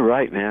mean, you're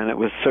right, man. It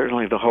was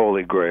certainly the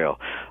Holy Grail.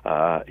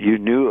 You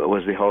knew it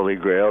was the Holy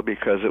Grail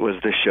because it was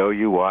the show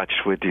you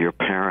watched with your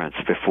parents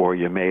before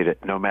you made it,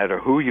 no matter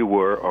who you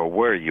were or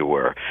where you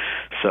were.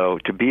 So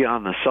to be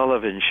on the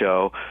Sullivan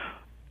Show,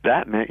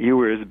 that meant you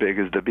were as big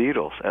as the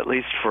Beatles, at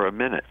least for a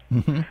minute.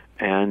 Mm-hmm.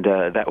 And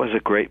that was a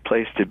great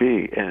place to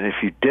be. And if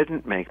you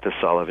didn't make the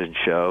Sullivan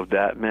Show,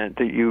 that meant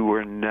that you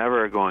were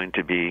never going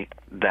to be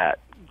that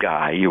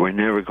guy. You were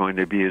never going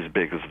to be as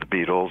big as the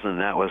Beatles,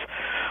 and that was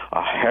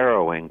a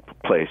harrowing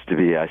place to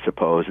be, I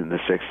suppose, in the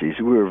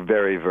 60s. We were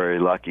very, very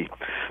lucky.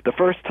 The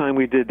first time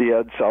we did the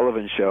Ed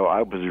Sullivan Show,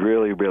 I was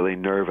really, really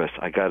nervous,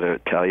 I got to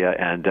tell you,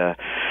 and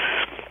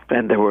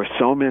there were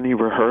so many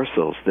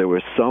rehearsals. There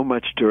was so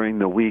much during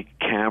the week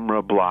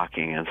camera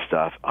blocking and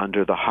stuff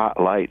under the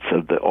hot lights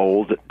of the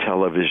old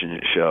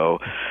television show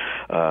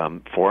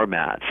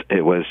formats.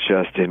 It was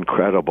just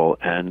incredible,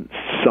 and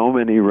so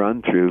many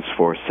run-throughs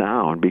for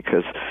sound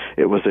because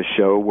it was a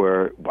show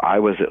where I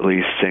was at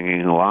least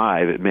singing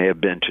live. It may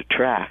have been to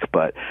track,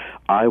 but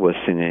I was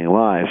singing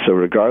live. So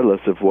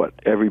regardless of what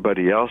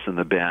everybody else in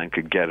the band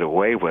could get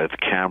away with,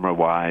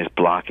 camera-wise,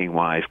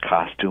 blocking-wise,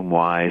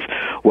 costume-wise,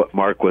 what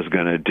Mark was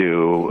going to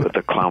do,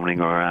 the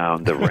clowning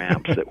around, the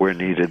ramps that were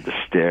needed, the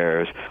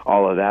stairs,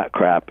 all of that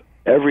crap,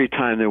 every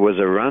time there was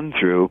a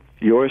run-through,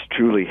 yours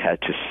truly had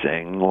to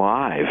sing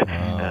live.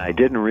 And I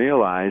didn't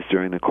realize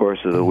during the course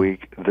of the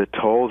week the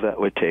toll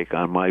that would take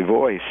on my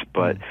voice.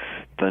 But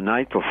the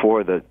night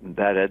before that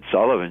Ed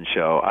Sullivan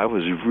Show, I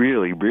was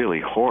really, really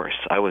hoarse.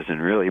 I was in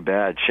really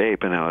bad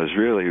shape, and I was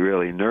really,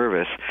 really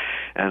nervous.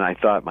 And I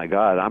thought, my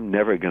God, I'm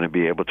never going to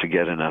be able to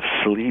get enough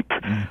sleep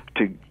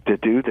to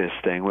do this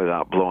thing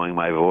without blowing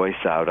my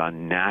voice out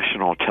on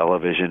national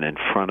television in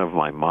front of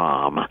my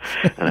mom.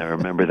 And I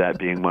remember that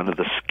being one of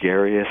the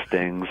scariest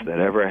things that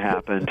ever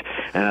happened.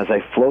 And as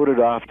I floated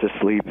off to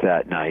sleep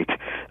that night,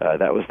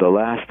 that was the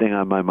last thing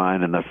on my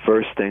mind and the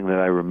first thing that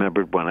I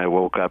remembered when I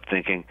woke up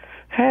thinking,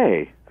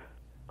 hey,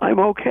 I'm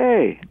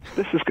okay.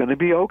 This is going to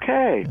be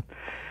okay.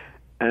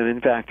 And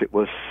in fact, it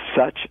was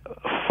such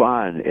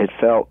fun. It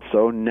felt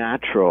so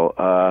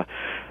natural.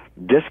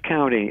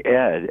 Discounting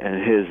Ed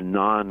and his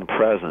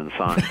non-presence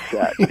on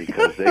set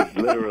because they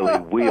literally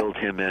wheeled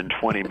him in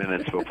 20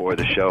 minutes before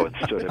the show and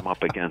stood him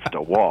up against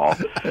a wall.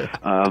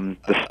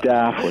 The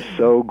staff was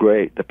so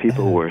great. The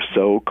people were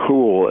so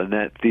cool, and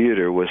that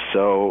theater was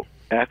so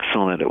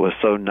excellent. It was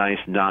so nice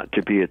not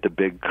to be at the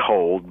big,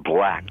 cold,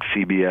 black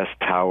CBS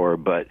tower,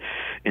 but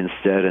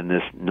instead in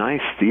this nice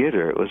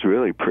theater. It was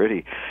really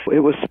pretty. It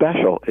was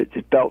special. It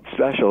felt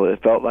special.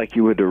 It felt like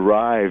you had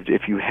arrived.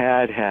 If you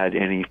had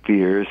any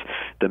fears,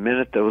 the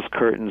minute those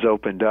curtains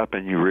opened up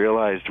and you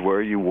realized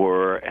where you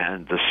were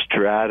and the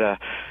strata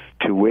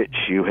to which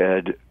you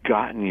had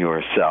gotten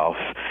yourself,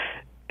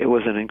 it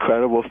was an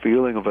incredible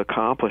feeling of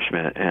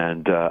accomplishment,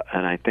 and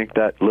I think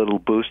that little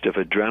boost of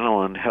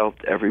adrenaline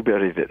helped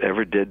everybody that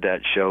ever did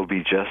that show be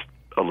just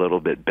a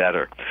little bit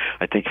better.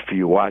 I think if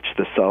you watch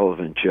the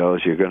Sullivan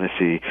shows, you're going to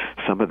see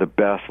some of the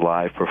best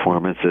live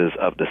performances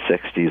of the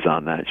 60s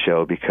on that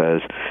show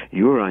because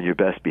you were on your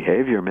best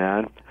behavior,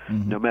 man.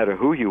 Mm-hmm. No matter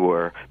who you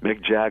were,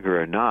 Mick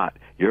Jagger or not,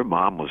 your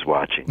mom was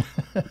watching.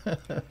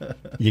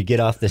 You get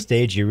off the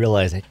stage, you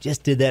realize I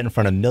just did that in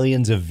front of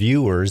millions of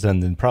viewers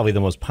and then probably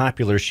the most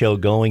popular show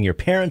going. Your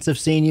parents have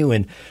seen you,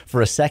 and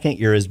for a second,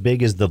 you're as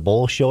big as the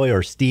Bolshoi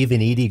or Steve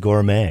and Edie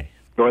Gourmet.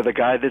 Or the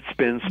guy that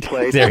spins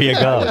plates. There you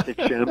go. With the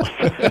chimps.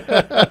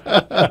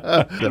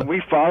 And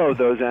we follow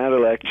those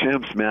Adileck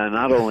chimps, man,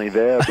 not only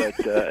there, but at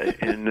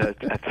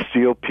the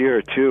Steel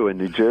Pier, too, in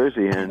New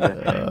Jersey. And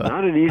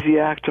not an easy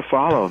act to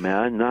follow,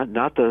 man.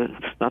 Not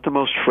the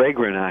most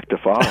fragrant act to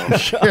follow.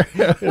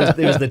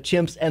 There's the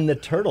chimps and the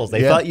turtles.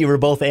 They thought you were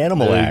both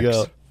animal acts.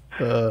 Go.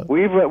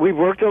 We've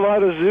worked a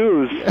lot of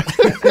zoos.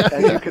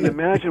 As you can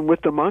imagine,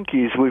 with the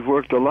monkeys, we've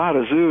worked a lot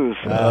of zoos.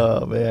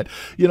 Oh, man.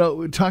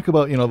 Talk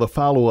about, the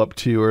follow-up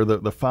to, or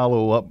the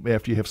follow-up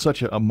after you have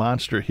such a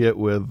monster hit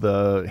with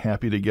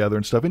Happy Together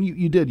and stuff. And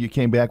you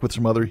came back with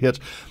some other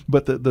hits.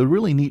 But the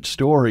really neat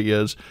story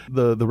is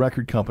the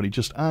record company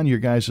just on your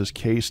guys'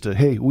 case to,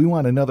 hey, we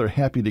want another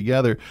Happy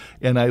Together.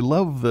 And I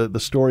love the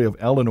story of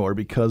Eleanor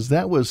because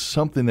that was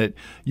something that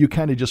you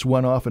kind of just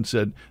went off and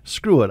said,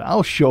 screw it,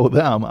 I'll show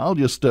them. I'll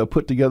just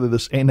put together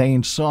this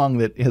inane song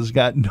that has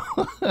got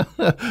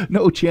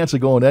no chance of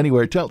going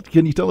anywhere.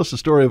 Can you tell us the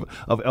story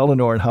of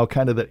Eleanor and how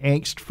kind of the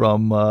angst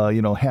from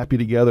Happy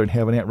Together and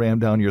having that rammed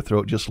down your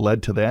throat just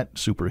led to that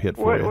super hit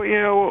for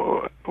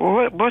you?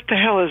 What the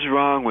hell is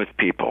wrong with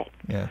people?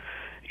 Yeah.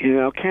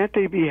 Can't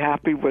they be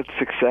happy with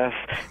success?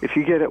 If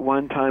you get it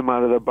one time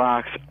out of the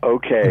box,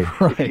 okay.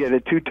 Right. If you get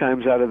it 2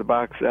 times out of the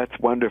box, that's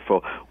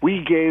wonderful.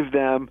 We gave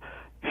them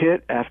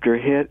hit after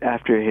hit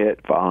after hit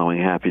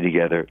following Happy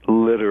Together,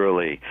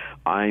 literally.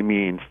 I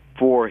mean,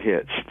 4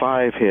 hits,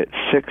 5 hits,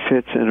 6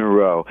 hits in a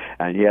row,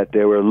 and yet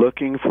they were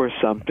looking for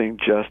something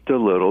just a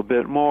little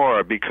bit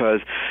more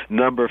because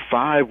number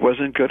 5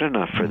 wasn't good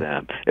enough for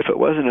them. If it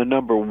wasn't a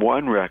number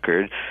 1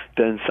 record,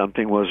 then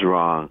something was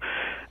wrong.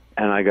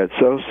 And I got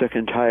so sick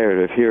and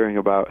tired of hearing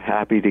about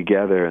Happy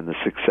Together and the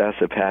success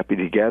of Happy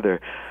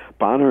Together.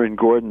 Bonner and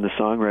Gordon, the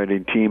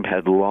songwriting team,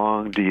 had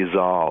long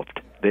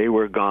dissolved. They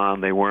were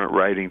gone. They weren't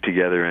writing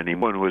together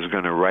anymore. No one was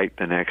going to write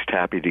the next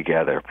Happy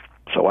Together.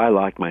 So I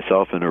locked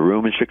myself in a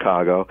room in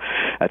Chicago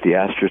at the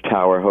Astor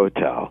Tower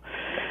Hotel.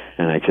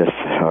 And I just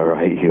said, all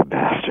right, you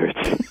bastards.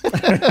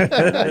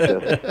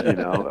 And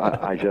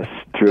I just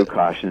threw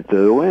caution to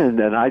the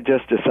wind. And I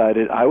just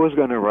decided I was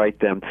going to write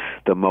them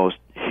the most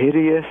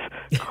hideous,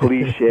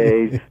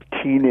 cliched,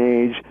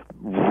 teenage,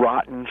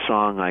 rotten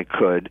song I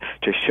could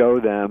to show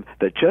them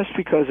that just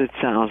because it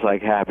sounds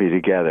like Happy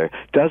Together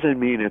doesn't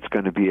mean it's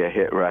going to be a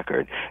hit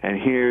record.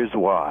 And here's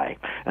why.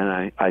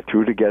 And I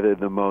threw together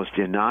the most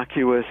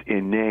innocuous,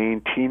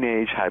 inane,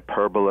 teenage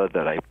hyperbola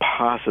that I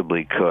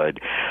possibly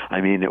could.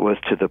 I mean, it was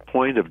to the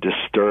point of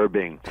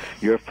disturbing.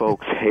 Your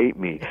folks hate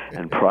me,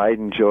 and Pride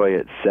and Joy,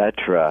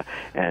 etc.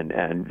 And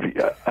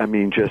I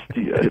mean, just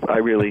I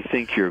really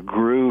think you're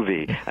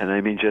groovy. And I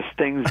mean, just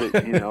things that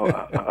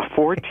a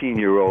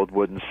 14-year-old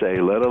wouldn't say,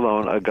 let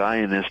alone a guy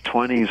in his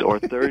 20s or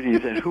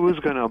 30s, and who's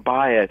going to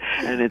buy it?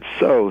 And it's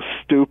so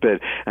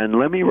stupid. And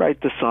let me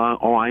write the song.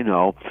 Oh, I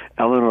know.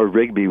 Eleanor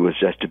Rigby was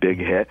just a big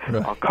hit.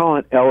 Right. I'll call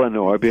it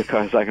Eleanor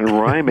because I can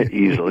rhyme it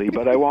easily,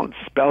 but I won't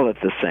spell it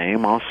the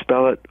same. I'll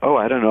spell it,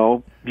 I don't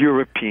know,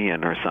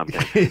 European or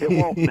something. It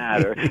won't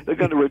matter. They're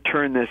going to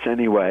return this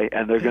anyway,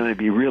 and they're going to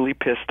be really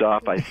pissed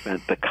off I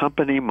spent the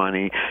company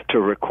money to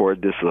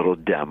record this little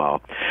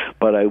demo.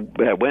 But I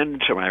went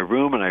into my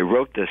room and I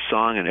wrote this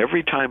song, and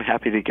every time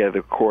Happy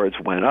Together chords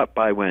went up,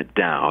 I went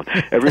down.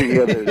 Every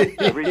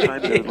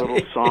time the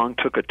little song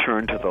took a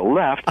turn to the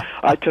left,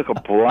 I took a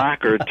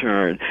blacker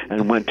turn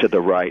and went to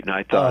the right, and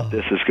I thought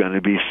this is going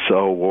to be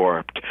so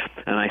warped.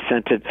 And I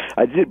sent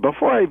it,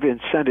 before I even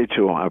sent it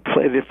to them, I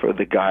played it for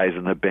the guys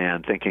in the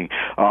band, thinking,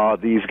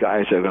 these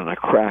guys are going to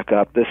crack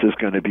up. This is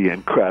going to be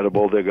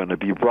incredible. They're going to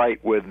be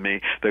right with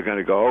me. They're going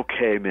to go,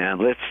 okay, man,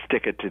 let's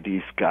stick it to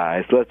these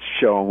guys. Let's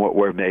show them what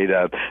we're made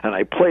of. And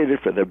I played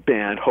it for the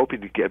band,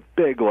 hoping to get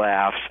big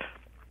laughs.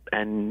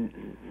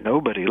 and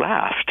nobody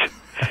laughed.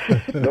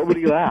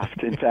 Nobody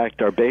laughed. In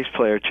fact, our bass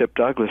player, Chip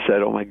Douglas,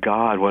 said, "Oh, my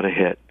God, what a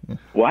hit."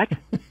 What?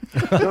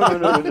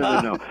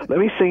 No. Let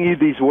me sing you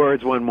these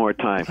words one more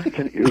time. Look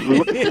at these words.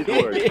 Look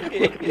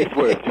at these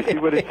words. You see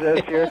what it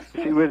says here?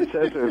 See what it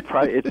says?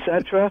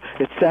 Etc.,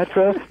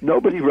 etc.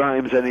 Nobody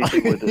rhymes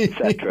anything with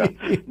etc.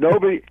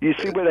 Nobody. You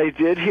see what I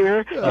did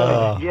here?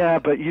 Yeah,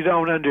 but you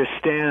don't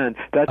understand.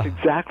 That's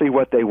exactly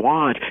what they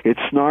want. It's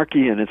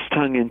snarky and it's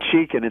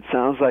tongue-in-cheek and it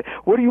sounds like,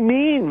 "What do you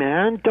mean,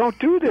 man? Don't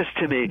do this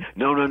to me."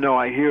 No.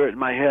 I hear it in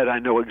my head. I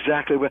know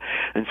exactly what.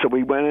 And so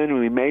we went in and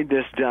we made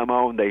this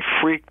demo, and they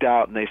freaked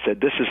out and they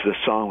said, "This is the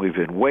song we've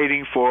been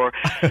waiting for."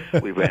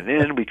 We went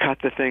in, we cut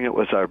the thing. It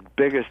was our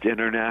biggest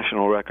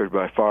international record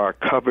by far,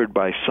 covered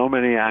by so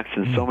many acts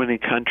in so many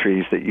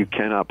countries that you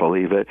cannot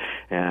believe it.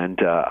 And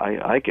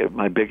I get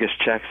my biggest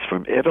checks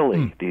from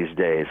Italy these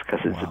days because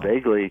it's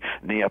vaguely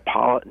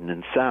Neapolitan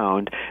in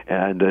sound.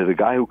 And the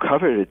guy who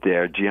covered it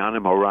there, Gianni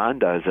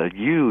Moranda, is a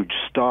huge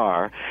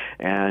star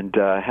and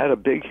had a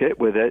big hit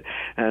with it.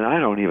 And I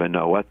don't even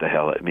know what the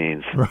hell it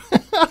means.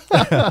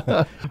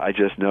 I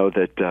just know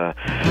that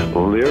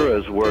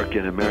liras work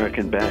in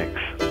American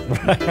banks.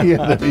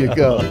 Yeah, there you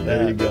go.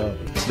 There you go.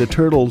 The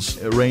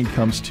Turtles' reign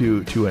comes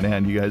to an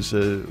end. You guys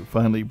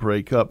finally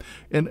break up.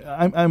 And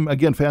I'm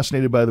again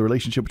fascinated by the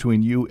relationship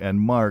between you and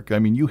Mark. I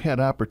mean, you had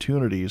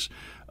opportunities.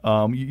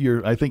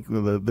 You're, I think,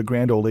 the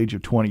grand old age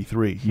of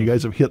 23. You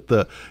guys have hit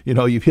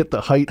you've hit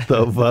the height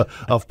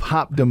of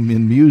popdom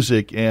in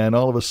music, and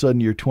all of a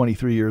sudden you're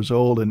 23 years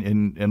old,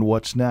 and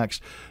what's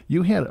next?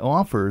 You had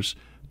offers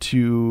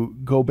to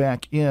go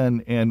back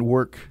in and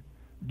work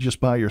just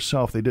by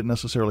yourself. They didn't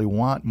necessarily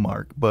want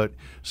Mark, but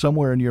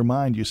somewhere in your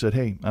mind you said,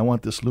 "Hey, I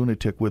want this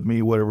lunatic with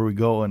me wherever we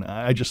go." And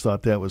I just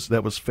thought that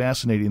was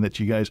fascinating that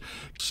you guys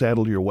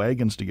saddled your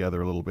wagons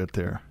together a little bit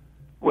there.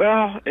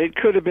 Well, it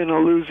could have been a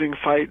losing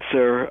fight,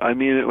 sir. I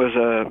mean, it was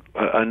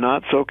a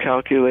not so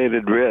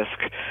calculated risk.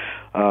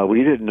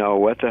 We didn't know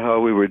what the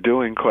hell we were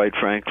doing, quite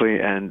frankly,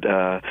 and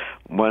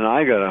when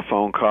I got a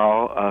phone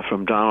call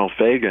from Donald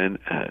Fagen,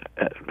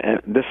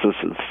 and this was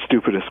the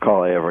stupidest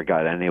call I ever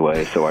got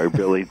anyway, so I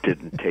really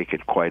didn't take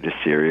it quite as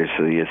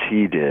seriously as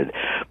he did.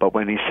 But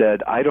when he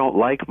said, "I don't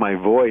like my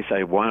voice,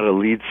 I want a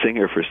lead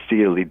singer for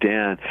Steely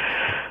Dan."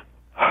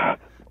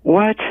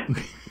 What?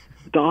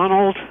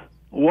 Donald?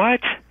 What?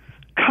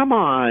 Come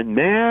on,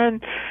 man.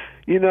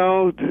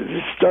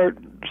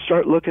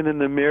 Start looking in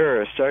the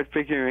mirror. Start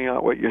figuring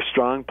out what your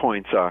strong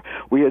points are.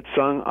 We had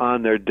sung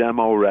on their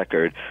demo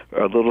record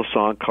a little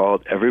song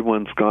called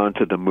 "Everyone's Gone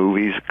to the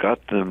Movies,"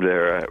 got them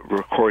their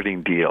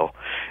recording deal,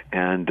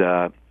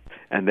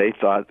 and they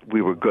thought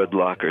we were good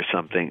luck or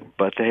something,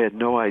 but they had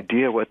no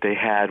idea what they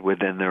had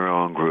within their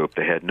own group.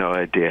 They had no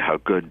idea how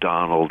good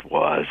Donald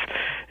was.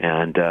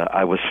 And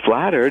I was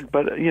flattered,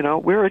 but,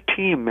 we're a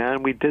team,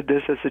 man. We did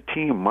this as a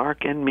team,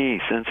 Mark and me,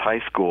 since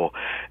high school.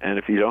 And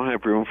if you don't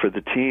have room for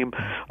the team,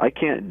 I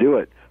can't do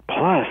it.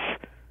 Plus,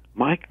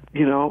 Mike,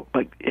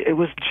 it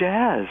was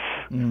jazz.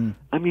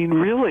 I mean,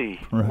 really,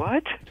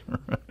 what?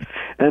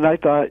 And I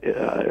thought,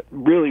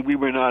 really, we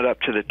were not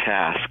up to the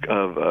task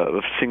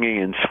of singing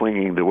and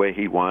swinging the way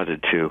he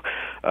wanted to.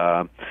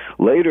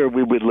 Later,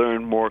 we would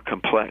learn more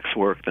complex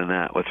work than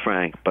that with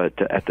Frank, but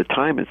at the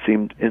time, it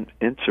seemed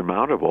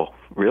insurmountable,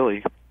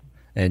 really.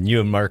 And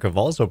you and Mark have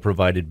also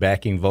provided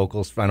backing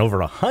vocals on over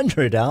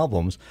 100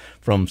 albums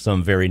from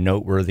some very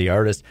noteworthy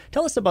artists.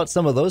 Tell us about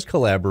some of those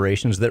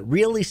collaborations that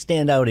really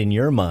stand out in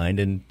your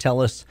mind, and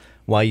tell us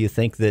why you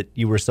think that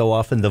you were so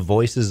often the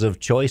voices of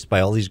choice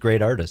by all these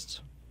great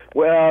artists.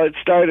 Well, it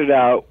started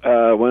out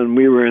when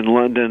we were in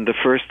London, the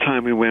first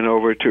time we went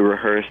over to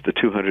rehearse the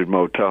 200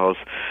 Motels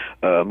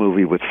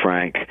movie with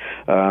Frank.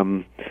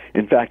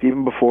 In fact,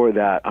 even before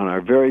that, on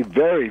our very,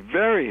 very,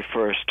 very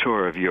first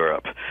tour of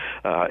Europe,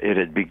 it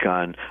had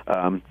begun.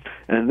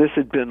 And this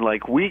had been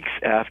like weeks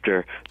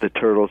after the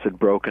Turtles had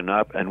broken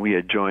up and we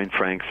had joined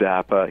Frank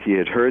Zappa. He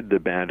had heard the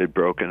band had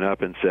broken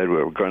up and said,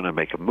 "We're going to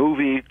make a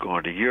movie,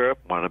 going to Europe,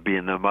 want to be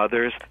in the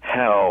Mothers."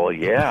 Hell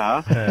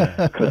yeah,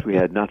 because we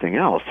had nothing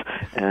else.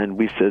 And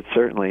we said,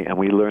 certainly, and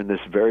we learned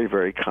this very,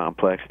 very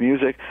complex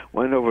music,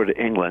 went over to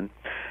England.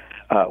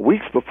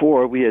 Weeks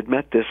before, we had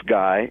met this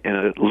guy in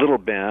a little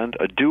band,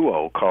 a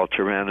duo called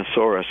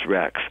Tyrannosaurus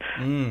Rex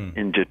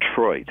in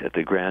Detroit at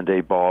the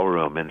Grande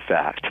Ballroom, in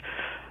fact.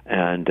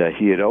 And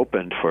he had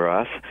opened for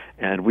us,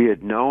 and we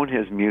had known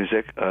his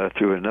music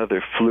through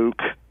another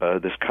fluke.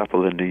 This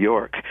couple in New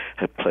York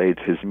had played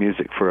his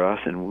music for us,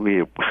 and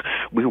we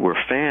were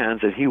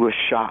fans, and he was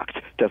shocked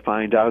to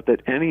find out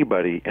that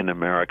anybody in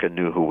America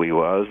knew who he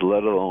was,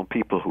 let alone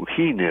people who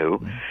he knew,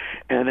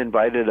 and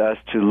invited us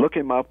to look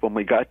him up when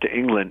we got to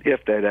England,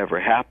 if that ever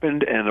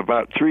happened. And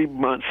about 3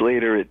 months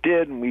later it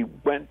did, and we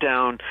went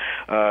down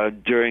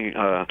during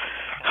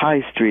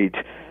High Street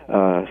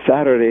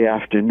Saturday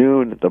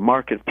afternoon at the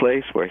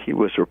marketplace where he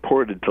was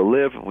reported to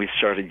live, and we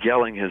started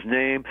yelling his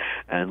name,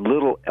 and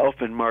little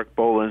elfin Mark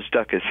Bolan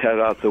stuck his head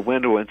out the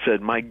window and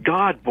said, "My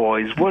God,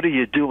 boys, what are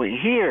you doing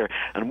here?"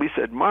 And we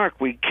said, "Mark,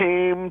 we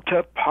came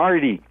to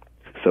party."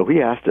 So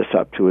he asked us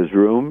up to his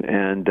room,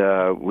 and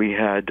we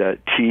had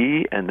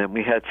tea, and then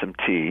we had some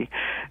tea.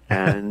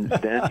 And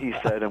then he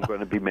said, I'm going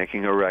to be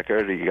making a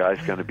record. Are you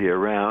guys going to be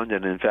around?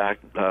 And in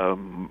fact,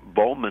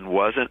 Bowman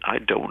wasn't. I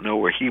don't know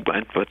where he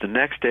went, but the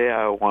next day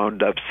I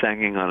wound up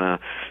singing on a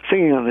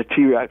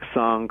T-Rex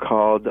song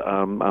called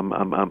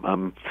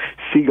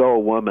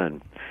Seagull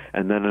Woman,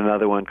 and then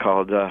another one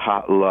called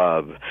Hot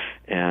Love.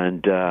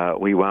 And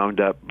we wound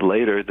up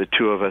later, the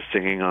two of us,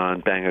 singing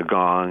on Bang a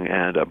Gong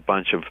and a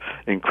bunch of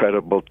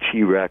incredible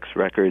T-Rex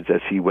records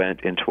as he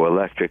went into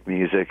electric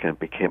music and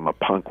became a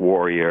punk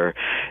warrior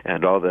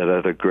and all that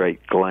other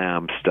great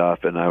glam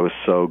stuff. And I was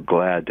so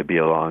glad to be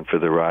along for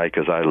the ride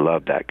because I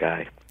love that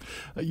guy.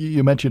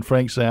 You mentioned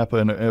Frank Zappa,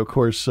 and of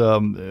course, I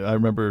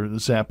remember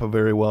Zappa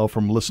very well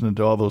from listening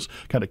to all those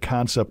kind of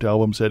concept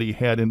albums that he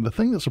had. And the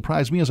thing that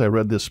surprised me as I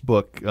read this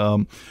book,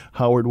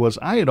 Howard, was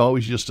I had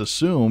always just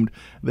assumed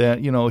that,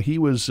 he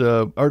was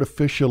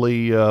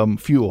artificially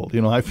fueled.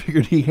 I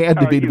figured he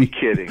had to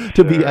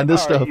be on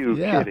this stuff.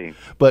 Kidding?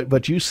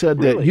 But you said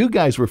Really? that you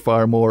guys were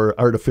far more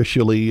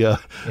artificially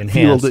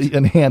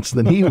enhanced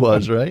than he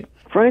was, right?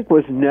 Frank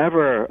was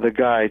never the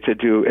guy to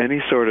do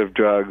any sort of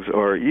drugs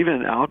or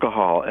even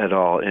alcohol at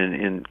all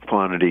in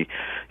quantity.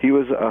 He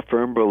was a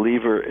firm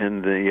believer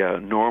in the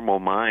normal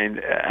mind,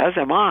 as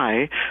am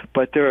I,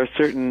 but there are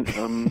certain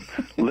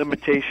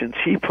limitations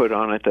he put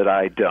on it that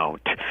I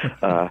don't.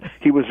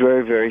 He was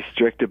very, very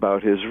strict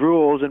about his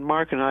rules, and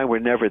Mark and I were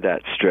never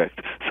that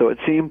strict. So it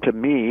seemed to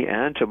me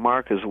and to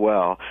Mark as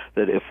well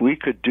that if we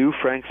could do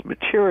Frank's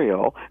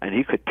material and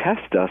he could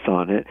test us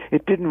on it,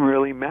 it didn't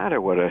really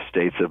matter what our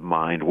states of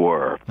mind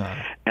were.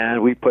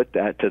 And we put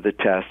that to the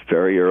test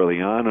very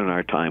early on in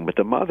our time with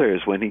the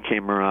Mothers when he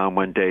came around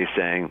one day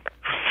saying,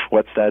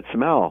 "What's that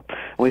smell?"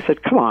 And we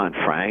said, "Come on,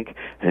 Frank."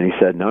 And he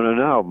said,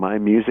 No, my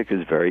music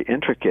is very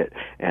intricate.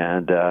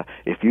 And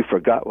if you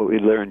forgot what we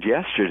learned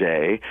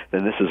yesterday,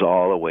 then this is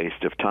all a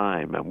waste of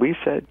time. And we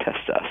said,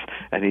 test us.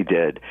 And he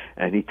did.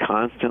 And he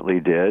constantly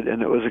did.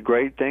 And it was a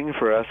great thing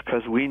for us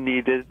because we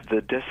needed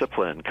the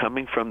discipline.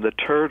 Coming from the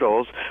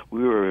Turtles,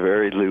 we were a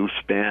very loose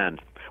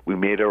band. We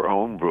made our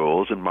own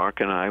rules, and Mark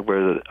and I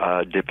were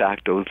the de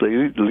facto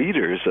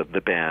leaders of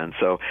the band.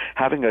 So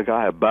having a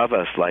guy above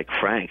us like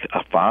Frank,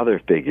 a father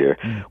figure,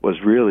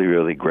 was really,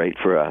 really great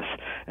for us.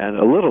 And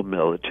a little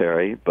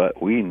military,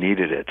 but we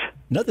needed it.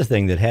 Another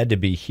thing that had to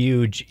be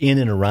huge in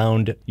and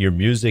around your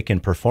music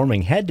and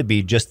performing had to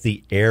be just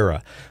the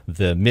era,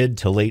 the mid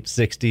to late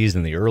 60s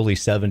and the early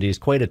 70s,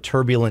 quite a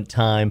turbulent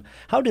time.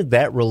 How did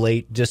that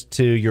relate just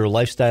to your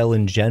lifestyle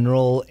in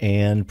general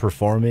and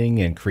performing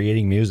and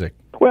creating music?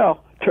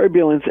 Well,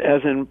 turbulence,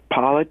 as in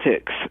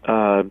politics,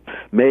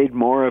 made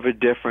more of a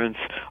difference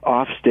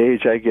off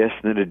stage, I guess,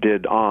 than it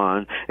did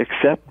on,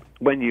 except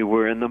when you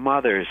were in the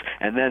Mothers.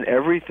 And then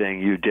everything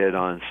you did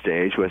on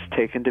stage was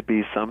taken to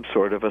be some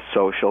sort of a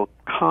social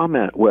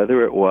comment,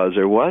 whether it was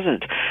or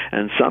wasn't.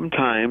 And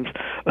sometimes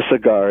a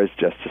cigar is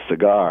just a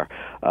cigar.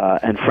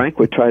 And Frank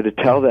would try to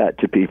tell that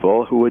to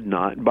people who would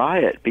not buy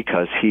it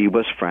because he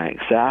was Frank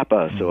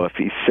Zappa. So if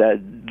he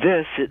said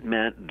this, it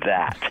meant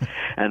that.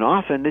 And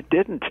often it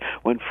didn't.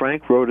 When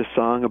Frank wrote a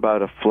song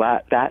about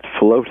that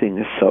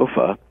floating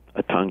sofa,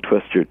 a tongue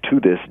twister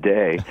to this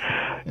day,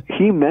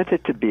 he meant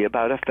it to be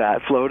about a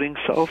fat floating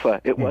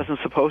sofa. It wasn't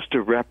supposed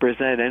to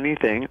represent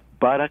anything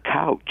but a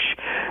couch.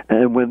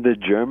 And when the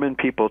German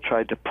people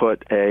tried to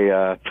put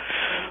a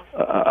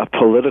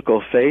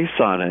political face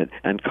on it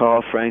and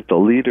call Frank the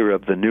leader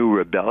of the new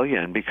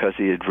rebellion because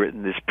he had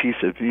written this piece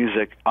of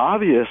music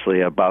obviously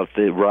about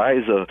the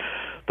rise of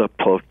the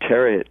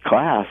proletariat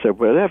class or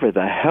whatever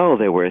the hell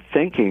they were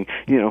thinking,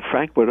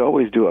 Frank would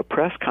always do a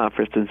press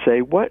conference and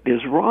say, "What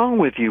is wrong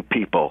with you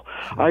people?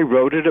 I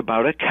wrote it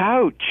about a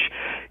couch."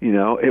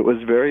 It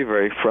was very,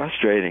 very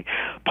frustrating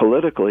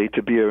politically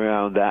to be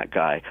around that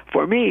guy.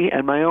 For me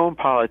and my own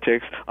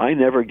politics, I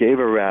never gave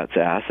a rat's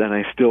ass, and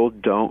I still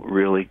don't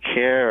really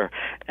care.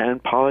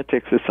 And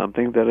politics is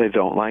something that I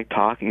don't like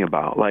talking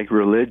about. Like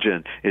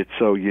religion, it's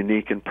so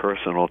unique and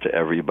personal to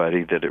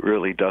everybody that it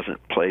really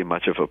doesn't play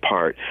much of a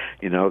part.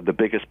 The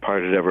biggest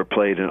part it ever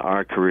played in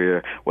our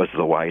career was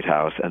the White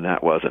House, and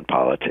that wasn't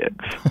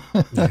politics.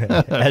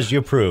 As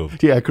you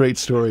proved. Yeah, great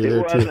story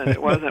there, too.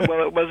 It wasn't.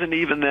 Well, it wasn't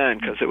even then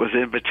because it was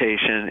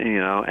invitation,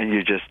 and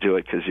you just do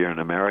it because you're an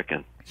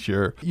American.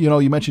 Sure.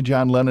 You mentioned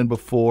John Lennon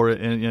before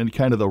and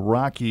kind of the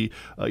rocky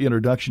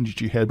introduction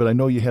that you had, but I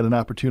know you had an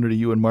opportunity,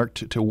 you and Mark,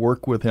 to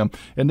work with him.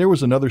 And there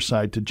was another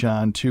side to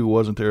John, too,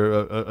 wasn't there?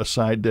 A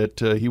side that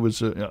he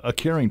was a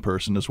caring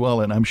person as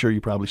well, and I'm sure you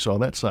probably saw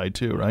that side,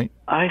 too, right?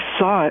 I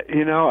saw it.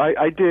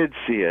 I did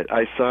see it.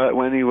 I saw it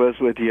when he was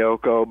with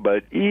Yoko,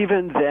 but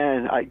even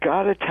then, I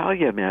got to tell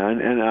you,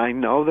 man, and I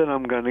know that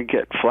I'm going to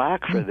get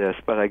flack for this,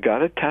 but I got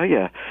to tell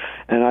you,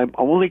 and I'm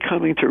only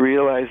coming to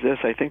realize this,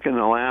 I think, in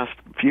the last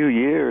few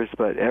years,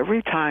 but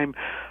every time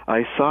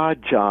I saw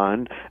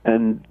John,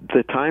 and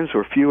the times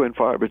were few and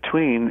far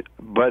between,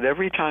 but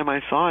every time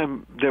I saw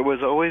him, there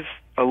was always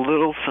a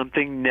little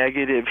something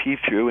negative he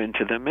threw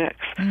into the mix,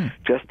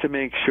 just to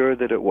make sure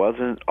that it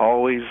wasn't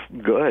always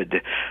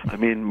good. I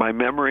mean, my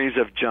memories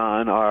of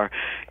John are,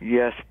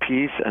 yes,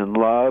 peace and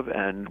love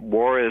and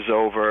war is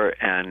over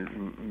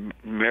and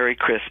Merry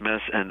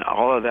Christmas and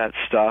all of that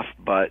stuff,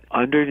 but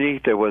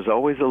underneath there was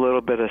always a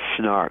little bit of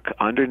snark.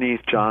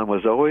 Underneath, John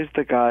was always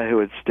the guy who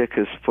would stick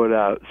his foot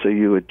out so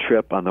you would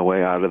trip on the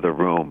way out of the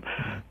room,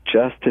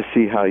 just to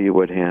see how you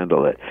would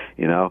handle it,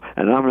 you know.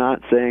 And I'm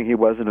not saying he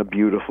wasn't a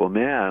beautiful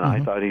man.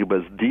 I thought he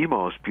was the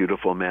most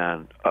beautiful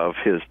man of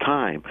his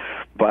time.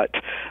 But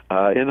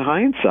in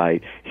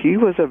hindsight, he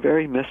was a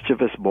very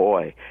mischievous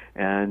boy.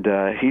 And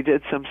he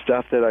did some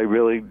stuff that I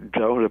really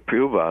don't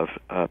approve of,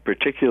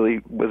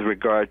 particularly with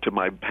regard to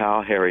my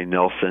pal Harry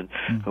Nilsson,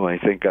 who I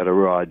think got a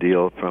raw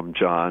deal from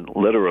John,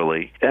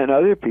 literally, and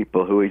other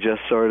people who he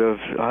just sort of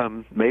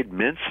made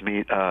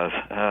mincemeat of.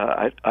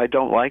 I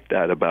don't like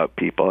that about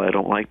people. I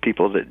don't like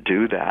people that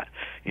do that.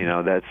 You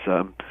know, that's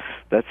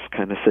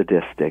kind of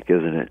sadistic,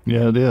 isn't it?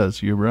 Yeah, it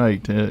is. You're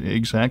right.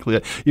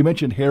 Exactly. You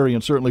mentioned Harry,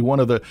 and certainly one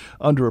of the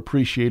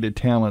underappreciated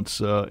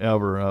talents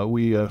ever.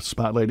 We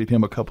spotlighted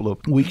him a couple of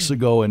weeks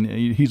ago, and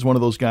he's one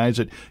of those guys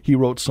that he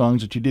wrote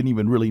songs that you didn't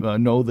even really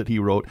know that he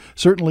wrote.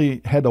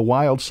 Certainly had a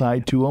wild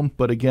side to him,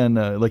 but again,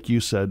 like you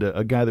said,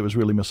 a guy that was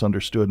really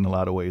misunderstood in a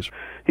lot of ways.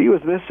 He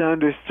was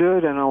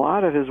misunderstood, and a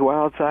lot of his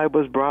wild side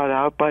was brought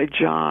out by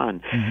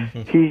John.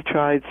 He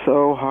tried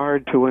so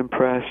hard to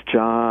impress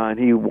John.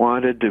 He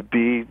wanted to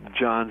be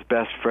John's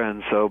best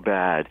friend so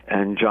bad,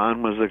 and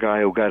John was the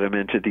guy who got him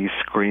into these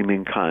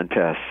screaming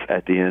contests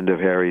at the end of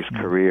Harry's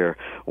career,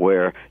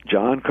 where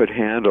John could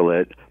handle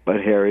it, but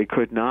Harry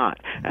could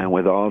not. And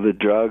with all the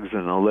drugs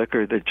and the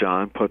liquor that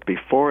John put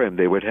before him,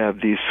 they would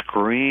have these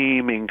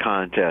screaming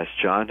contests.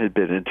 John had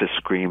been into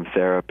scream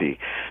therapy,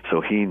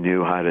 so he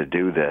knew how to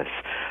do this.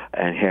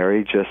 And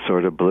Harry just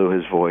sort of blew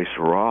his voice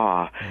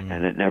raw,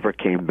 and it never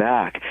came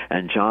back.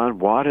 And John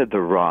wanted the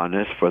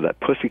rawness for that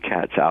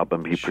Pussycats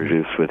album he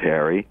produced with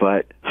Harry,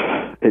 but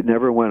it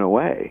never went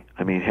away.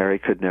 I mean, Harry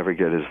could never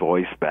get his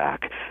voice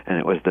back, and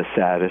it was the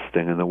saddest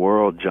thing in the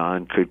world.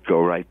 John could go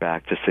right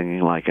back to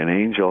singing like an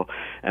angel,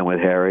 and with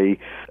Harry,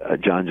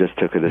 John just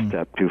took it a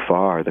step too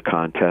far. The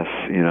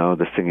contests, you know,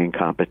 the singing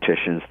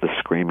competitions, the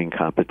screaming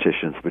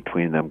competitions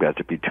between them got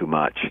to be too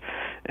much,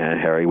 and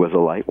Harry was a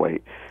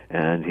lightweight,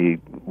 and he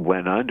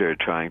went under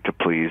trying to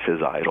please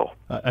his idol.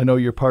 I know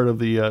you're part of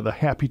the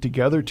Happy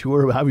Together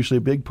tour. Obviously,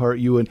 a big part.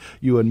 You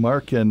and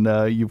Mark, and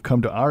you've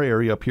come to our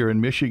area up here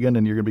in Michigan,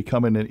 and you're going to be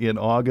coming in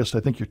August. I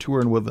think you're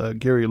touring with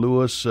Gary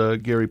Lewis,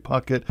 Gary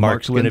Puckett,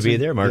 Mark's going to be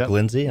there. Mark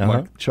Lindsay,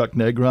 Mark, Chuck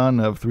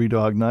Negron of Three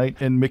Dog Night,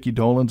 and Mickey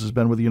Dolenz has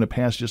been with you in the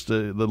past. Just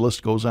the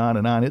list goes on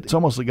and on. It's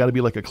almost got to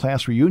be like a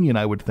class reunion,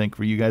 I would think,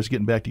 for you guys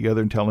getting back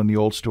together and telling the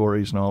old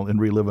stories and all, and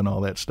reliving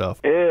all that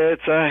stuff.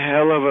 It's a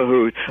hell of a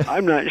hoot.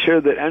 I'm not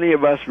sure that any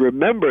of us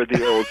remember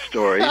the old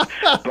stories,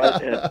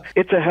 but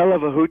it's a hell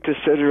of a hoot to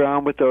sit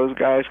around with those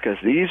guys, because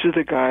these are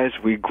the guys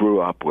we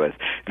grew up with.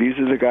 These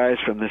are the guys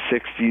from the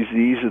 60s.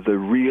 These are the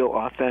real,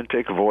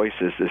 authentic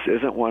voices. This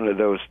isn't one of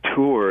those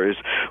tours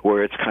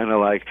where it's kind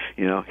of like,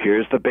 you know,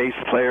 here's the bass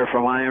player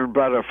from Iron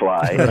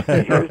Butterfly.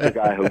 Here's the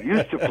guy who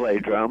used to play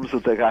drums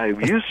with the guy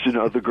who used to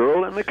know the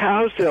girl in the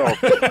cowsill.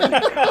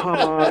 Come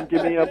on,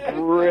 give me a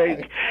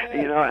break.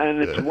 You know,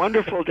 and it's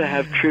wonderful to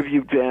have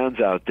tribute bands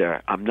out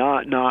there. I'm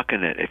not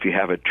knocking it. If you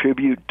have a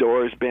tribute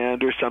Doors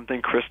band or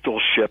something,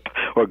 Crystal Ship,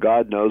 or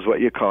God knows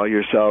what you call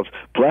yourselves,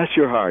 bless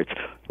your hearts.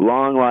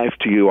 Long life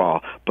to you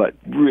all. But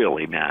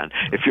really, man,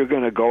 if you're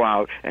going to go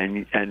out and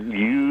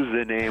use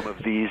the name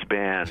of these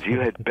bands, you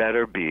had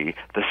better be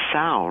the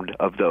sound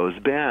of those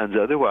bands.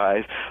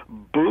 Otherwise,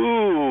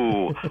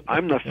 boo!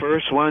 I'm the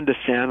first one to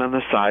stand on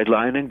the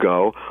sideline and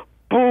go,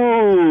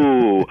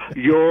 boo!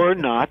 You're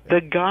not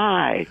the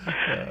guy.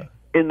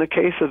 In the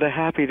case of the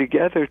Happy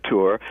Together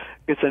tour,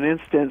 it's an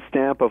instant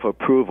stamp of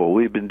approval.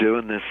 We've been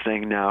doing this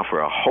thing now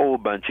for a whole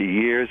bunch of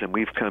years, and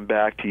we've come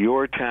back to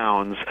your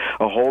towns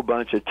a whole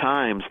bunch of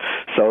times.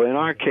 So in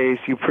our case,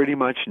 you pretty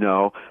much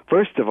know,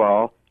 first of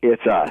all,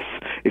 it's us.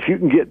 If you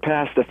can get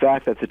past the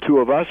fact that the two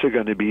of us are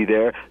going to be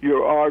there,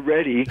 you're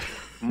already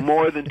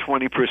more than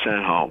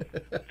 20% home.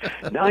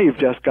 Now you've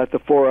just got the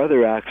four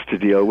other acts to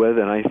deal with,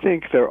 and I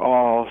think they're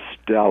all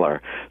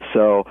stellar.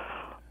 So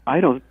I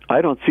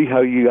don't see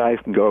how you guys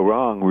can go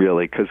wrong,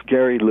 really, because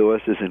Gary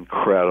Lewis is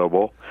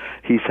incredible.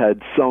 He's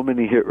had so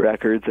many hit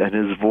records, and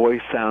his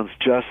voice sounds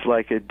just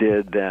like it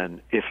did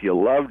then. If you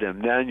loved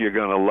him then, you're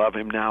going to love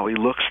him now. He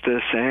looks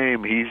the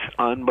same. He's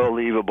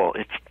unbelievable.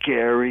 It's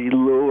Gary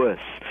Lewis.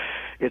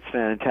 It's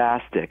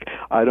fantastic.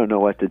 I don't know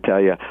what to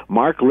tell you.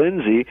 Mark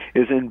Lindsay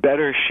is in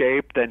better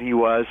shape than he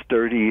was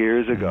 30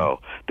 years ago.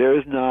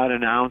 There's not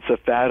an ounce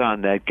of fat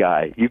on that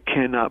guy. You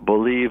cannot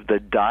believe the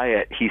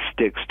diet he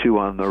sticks to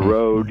on the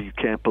road. You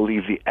can't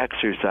believe the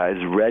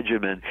exercise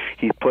regimen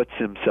he puts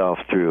himself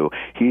through.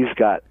 He's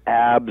got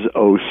abs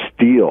o'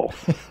 steel.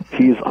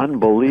 He's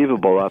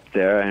unbelievable up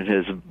there, and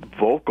his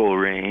vocal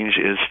range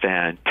is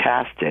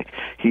fantastic.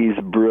 He's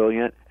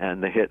brilliant,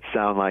 and the hits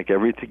sound like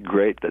everything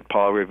great that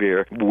Paul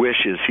Revere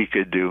wishes he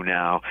could do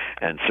now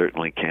and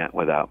certainly can't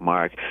without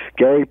Mark.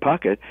 Gary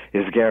Puckett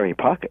is Gary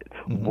Puckett.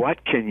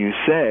 What can you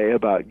say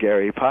about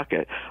Gary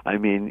Puckett? I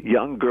mean,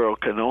 Young Girl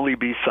can only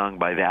be sung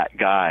by that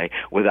guy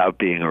without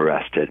being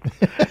arrested.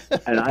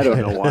 And I don't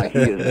know why he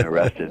isn't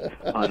arrested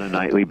on a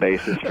nightly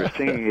basis for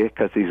singing it,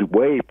 because he's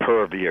way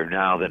pervier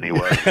now than he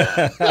was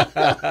then.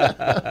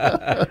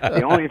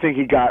 The only thing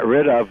he got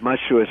rid of, much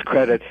to his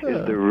credit,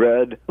 is the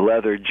red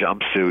leather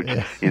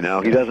jumpsuit. You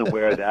know, he doesn't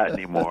wear that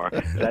anymore.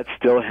 That's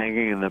still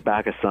hanging in the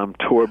back of some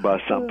tour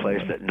bus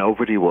someplace that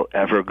nobody will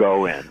ever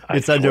go in.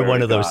 It's under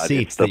one of those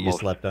seats that you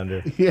slept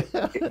under. Yes,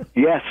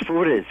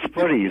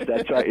 footies.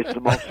 That's right. It's the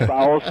most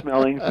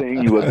foul-smelling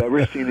thing you have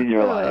ever seen in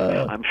your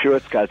life. I'm sure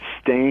it's got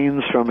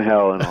stains from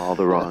hell in all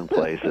the wrong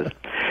places.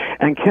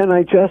 And can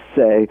I just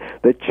say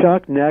that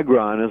Chuck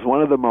Negron is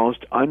one of the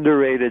most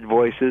underrated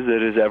voices that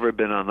has ever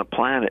been on the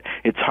planet.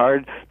 It's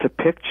hard to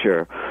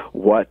picture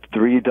what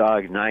Three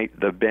Dog Night,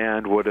 the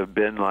band, would have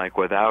been like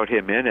without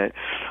him in it.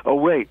 Oh,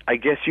 wait, I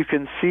guess you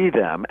can see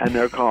them, and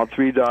they're called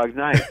Three Dog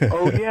Night.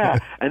 Oh, yeah,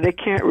 and they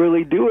can't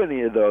really do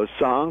any of those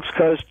songs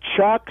because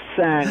Chuck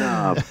sang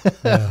them.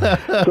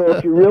 So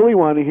if you really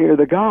want to hear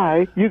the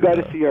guy, you got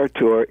to see our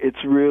tour.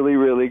 It's really,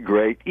 really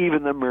great.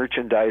 Even the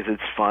merchandise,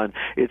 it's fun.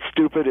 It's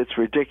stupid. It's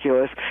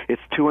ridiculous.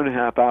 It's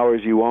 2.5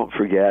 hours you won't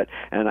forget,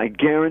 and I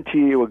guarantee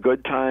you a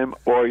good time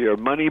or your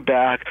money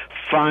back.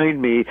 Find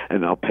me,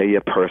 and I'll pay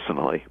you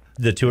personally.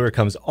 The tour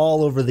comes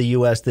all over the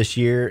U.S. this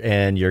year,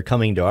 and you're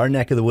coming to our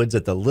neck of the woods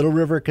at the Little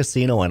River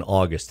Casino on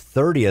August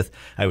 30th.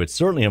 I would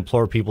certainly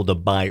implore people to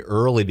buy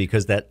early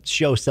because that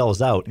show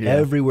sells out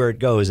everywhere it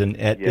goes. And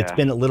it's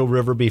been at Little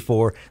River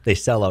before. They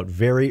sell out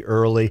very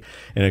early.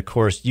 And, of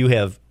course, you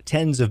have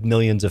tens of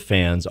millions of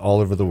fans all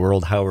over the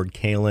world. Howard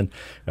Kaylan,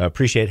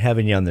 appreciate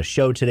having you on the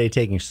show today,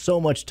 taking so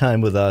much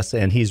time with us.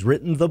 And he's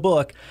written the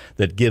book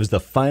that gives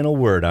the final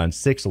word on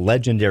 6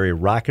 legendary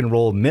rock and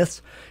roll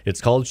myths. It's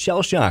called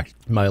Shell Shocked: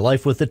 My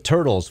Life with the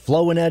Turtles,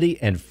 Flo and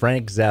Eddie, and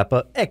Frank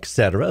Zappa,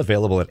 etc.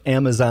 Available at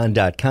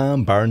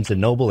Amazon.com, Barnes &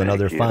 Noble, and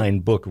other fine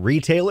book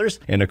retailers.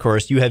 And, of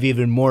course, you have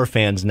even more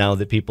fans now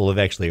that people have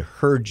actually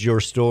heard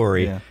your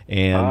story.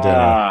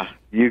 And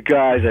you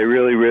guys, I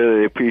really,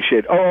 really appreciate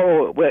it.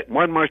 Oh, wait,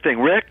 one more thing.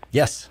 Rick?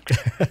 Yes.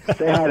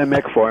 Say hi to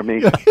Mick for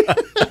me.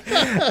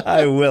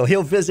 I will.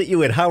 He'll visit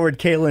you at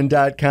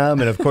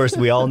howardkaylan.com. And, of course,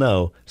 we all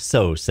know,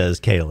 so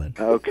says Kaylan.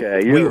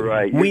 Okay, you're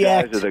right. You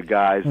guys are the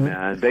guys,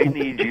 man. They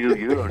need you.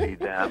 You don't need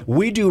them.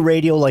 We do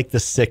radio like the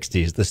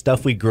 60s, the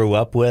stuff we grew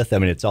up with. I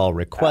mean, it's all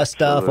request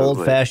stuff,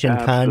 old-fashioned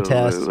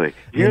contests.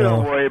 You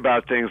don't worry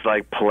about things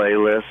like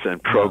playlists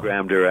and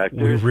program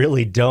directors. We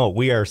really don't.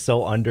 We are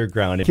so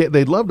underground.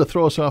 They'd love to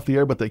throw us off the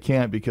air, but they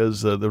can't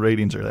because the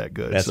ratings are that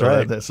good. That's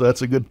right. So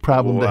that's a good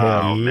problem to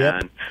have.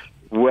 Man.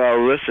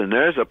 Well, listen,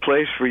 there's a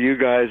place for you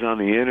guys on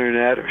the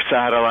internet or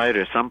satellite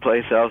or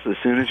someplace else as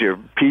soon as your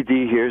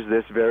PD hears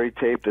this very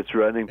tape that's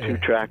running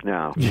 2-track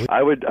now.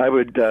 I would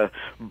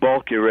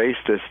bulk erase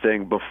this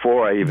thing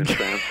before I even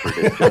transferred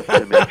it just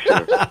to make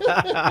sure.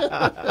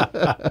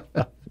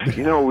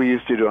 You know what we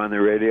used to do on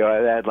the radio?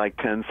 I'd add like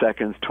 10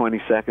 seconds,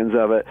 20 seconds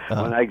of it.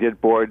 When I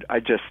get bored, I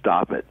just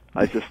stop it.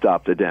 I just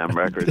stop the damn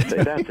record and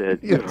say, that's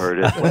it, you heard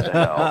it, what the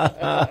hell?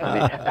 I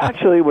mean,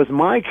 actually, it was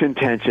my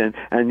contention,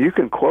 and you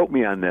can quote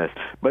me on this,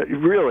 but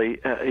really,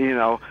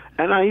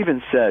 and I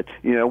even said,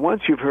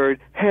 once you've heard,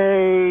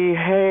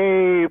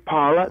 hey,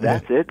 Paula,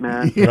 that's it,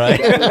 man. Right.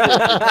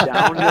 It's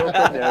downhill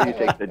from there. You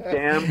take the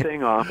damn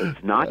thing off.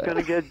 It's not going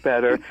to get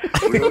better.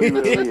 It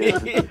really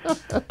isn't.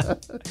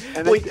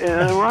 And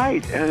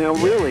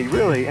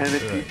really. And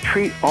if you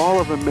treat all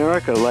of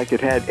America like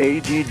it had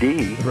ADD,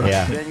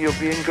 then you'll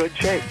be in good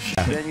shape.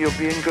 Then you'll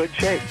be in good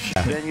shape.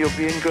 Then you'll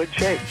be in good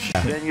shape.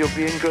 Then you'll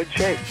be in good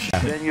shape.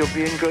 Then you'll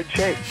be in good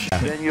shape.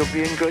 Then you'll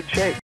be in good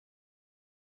shape.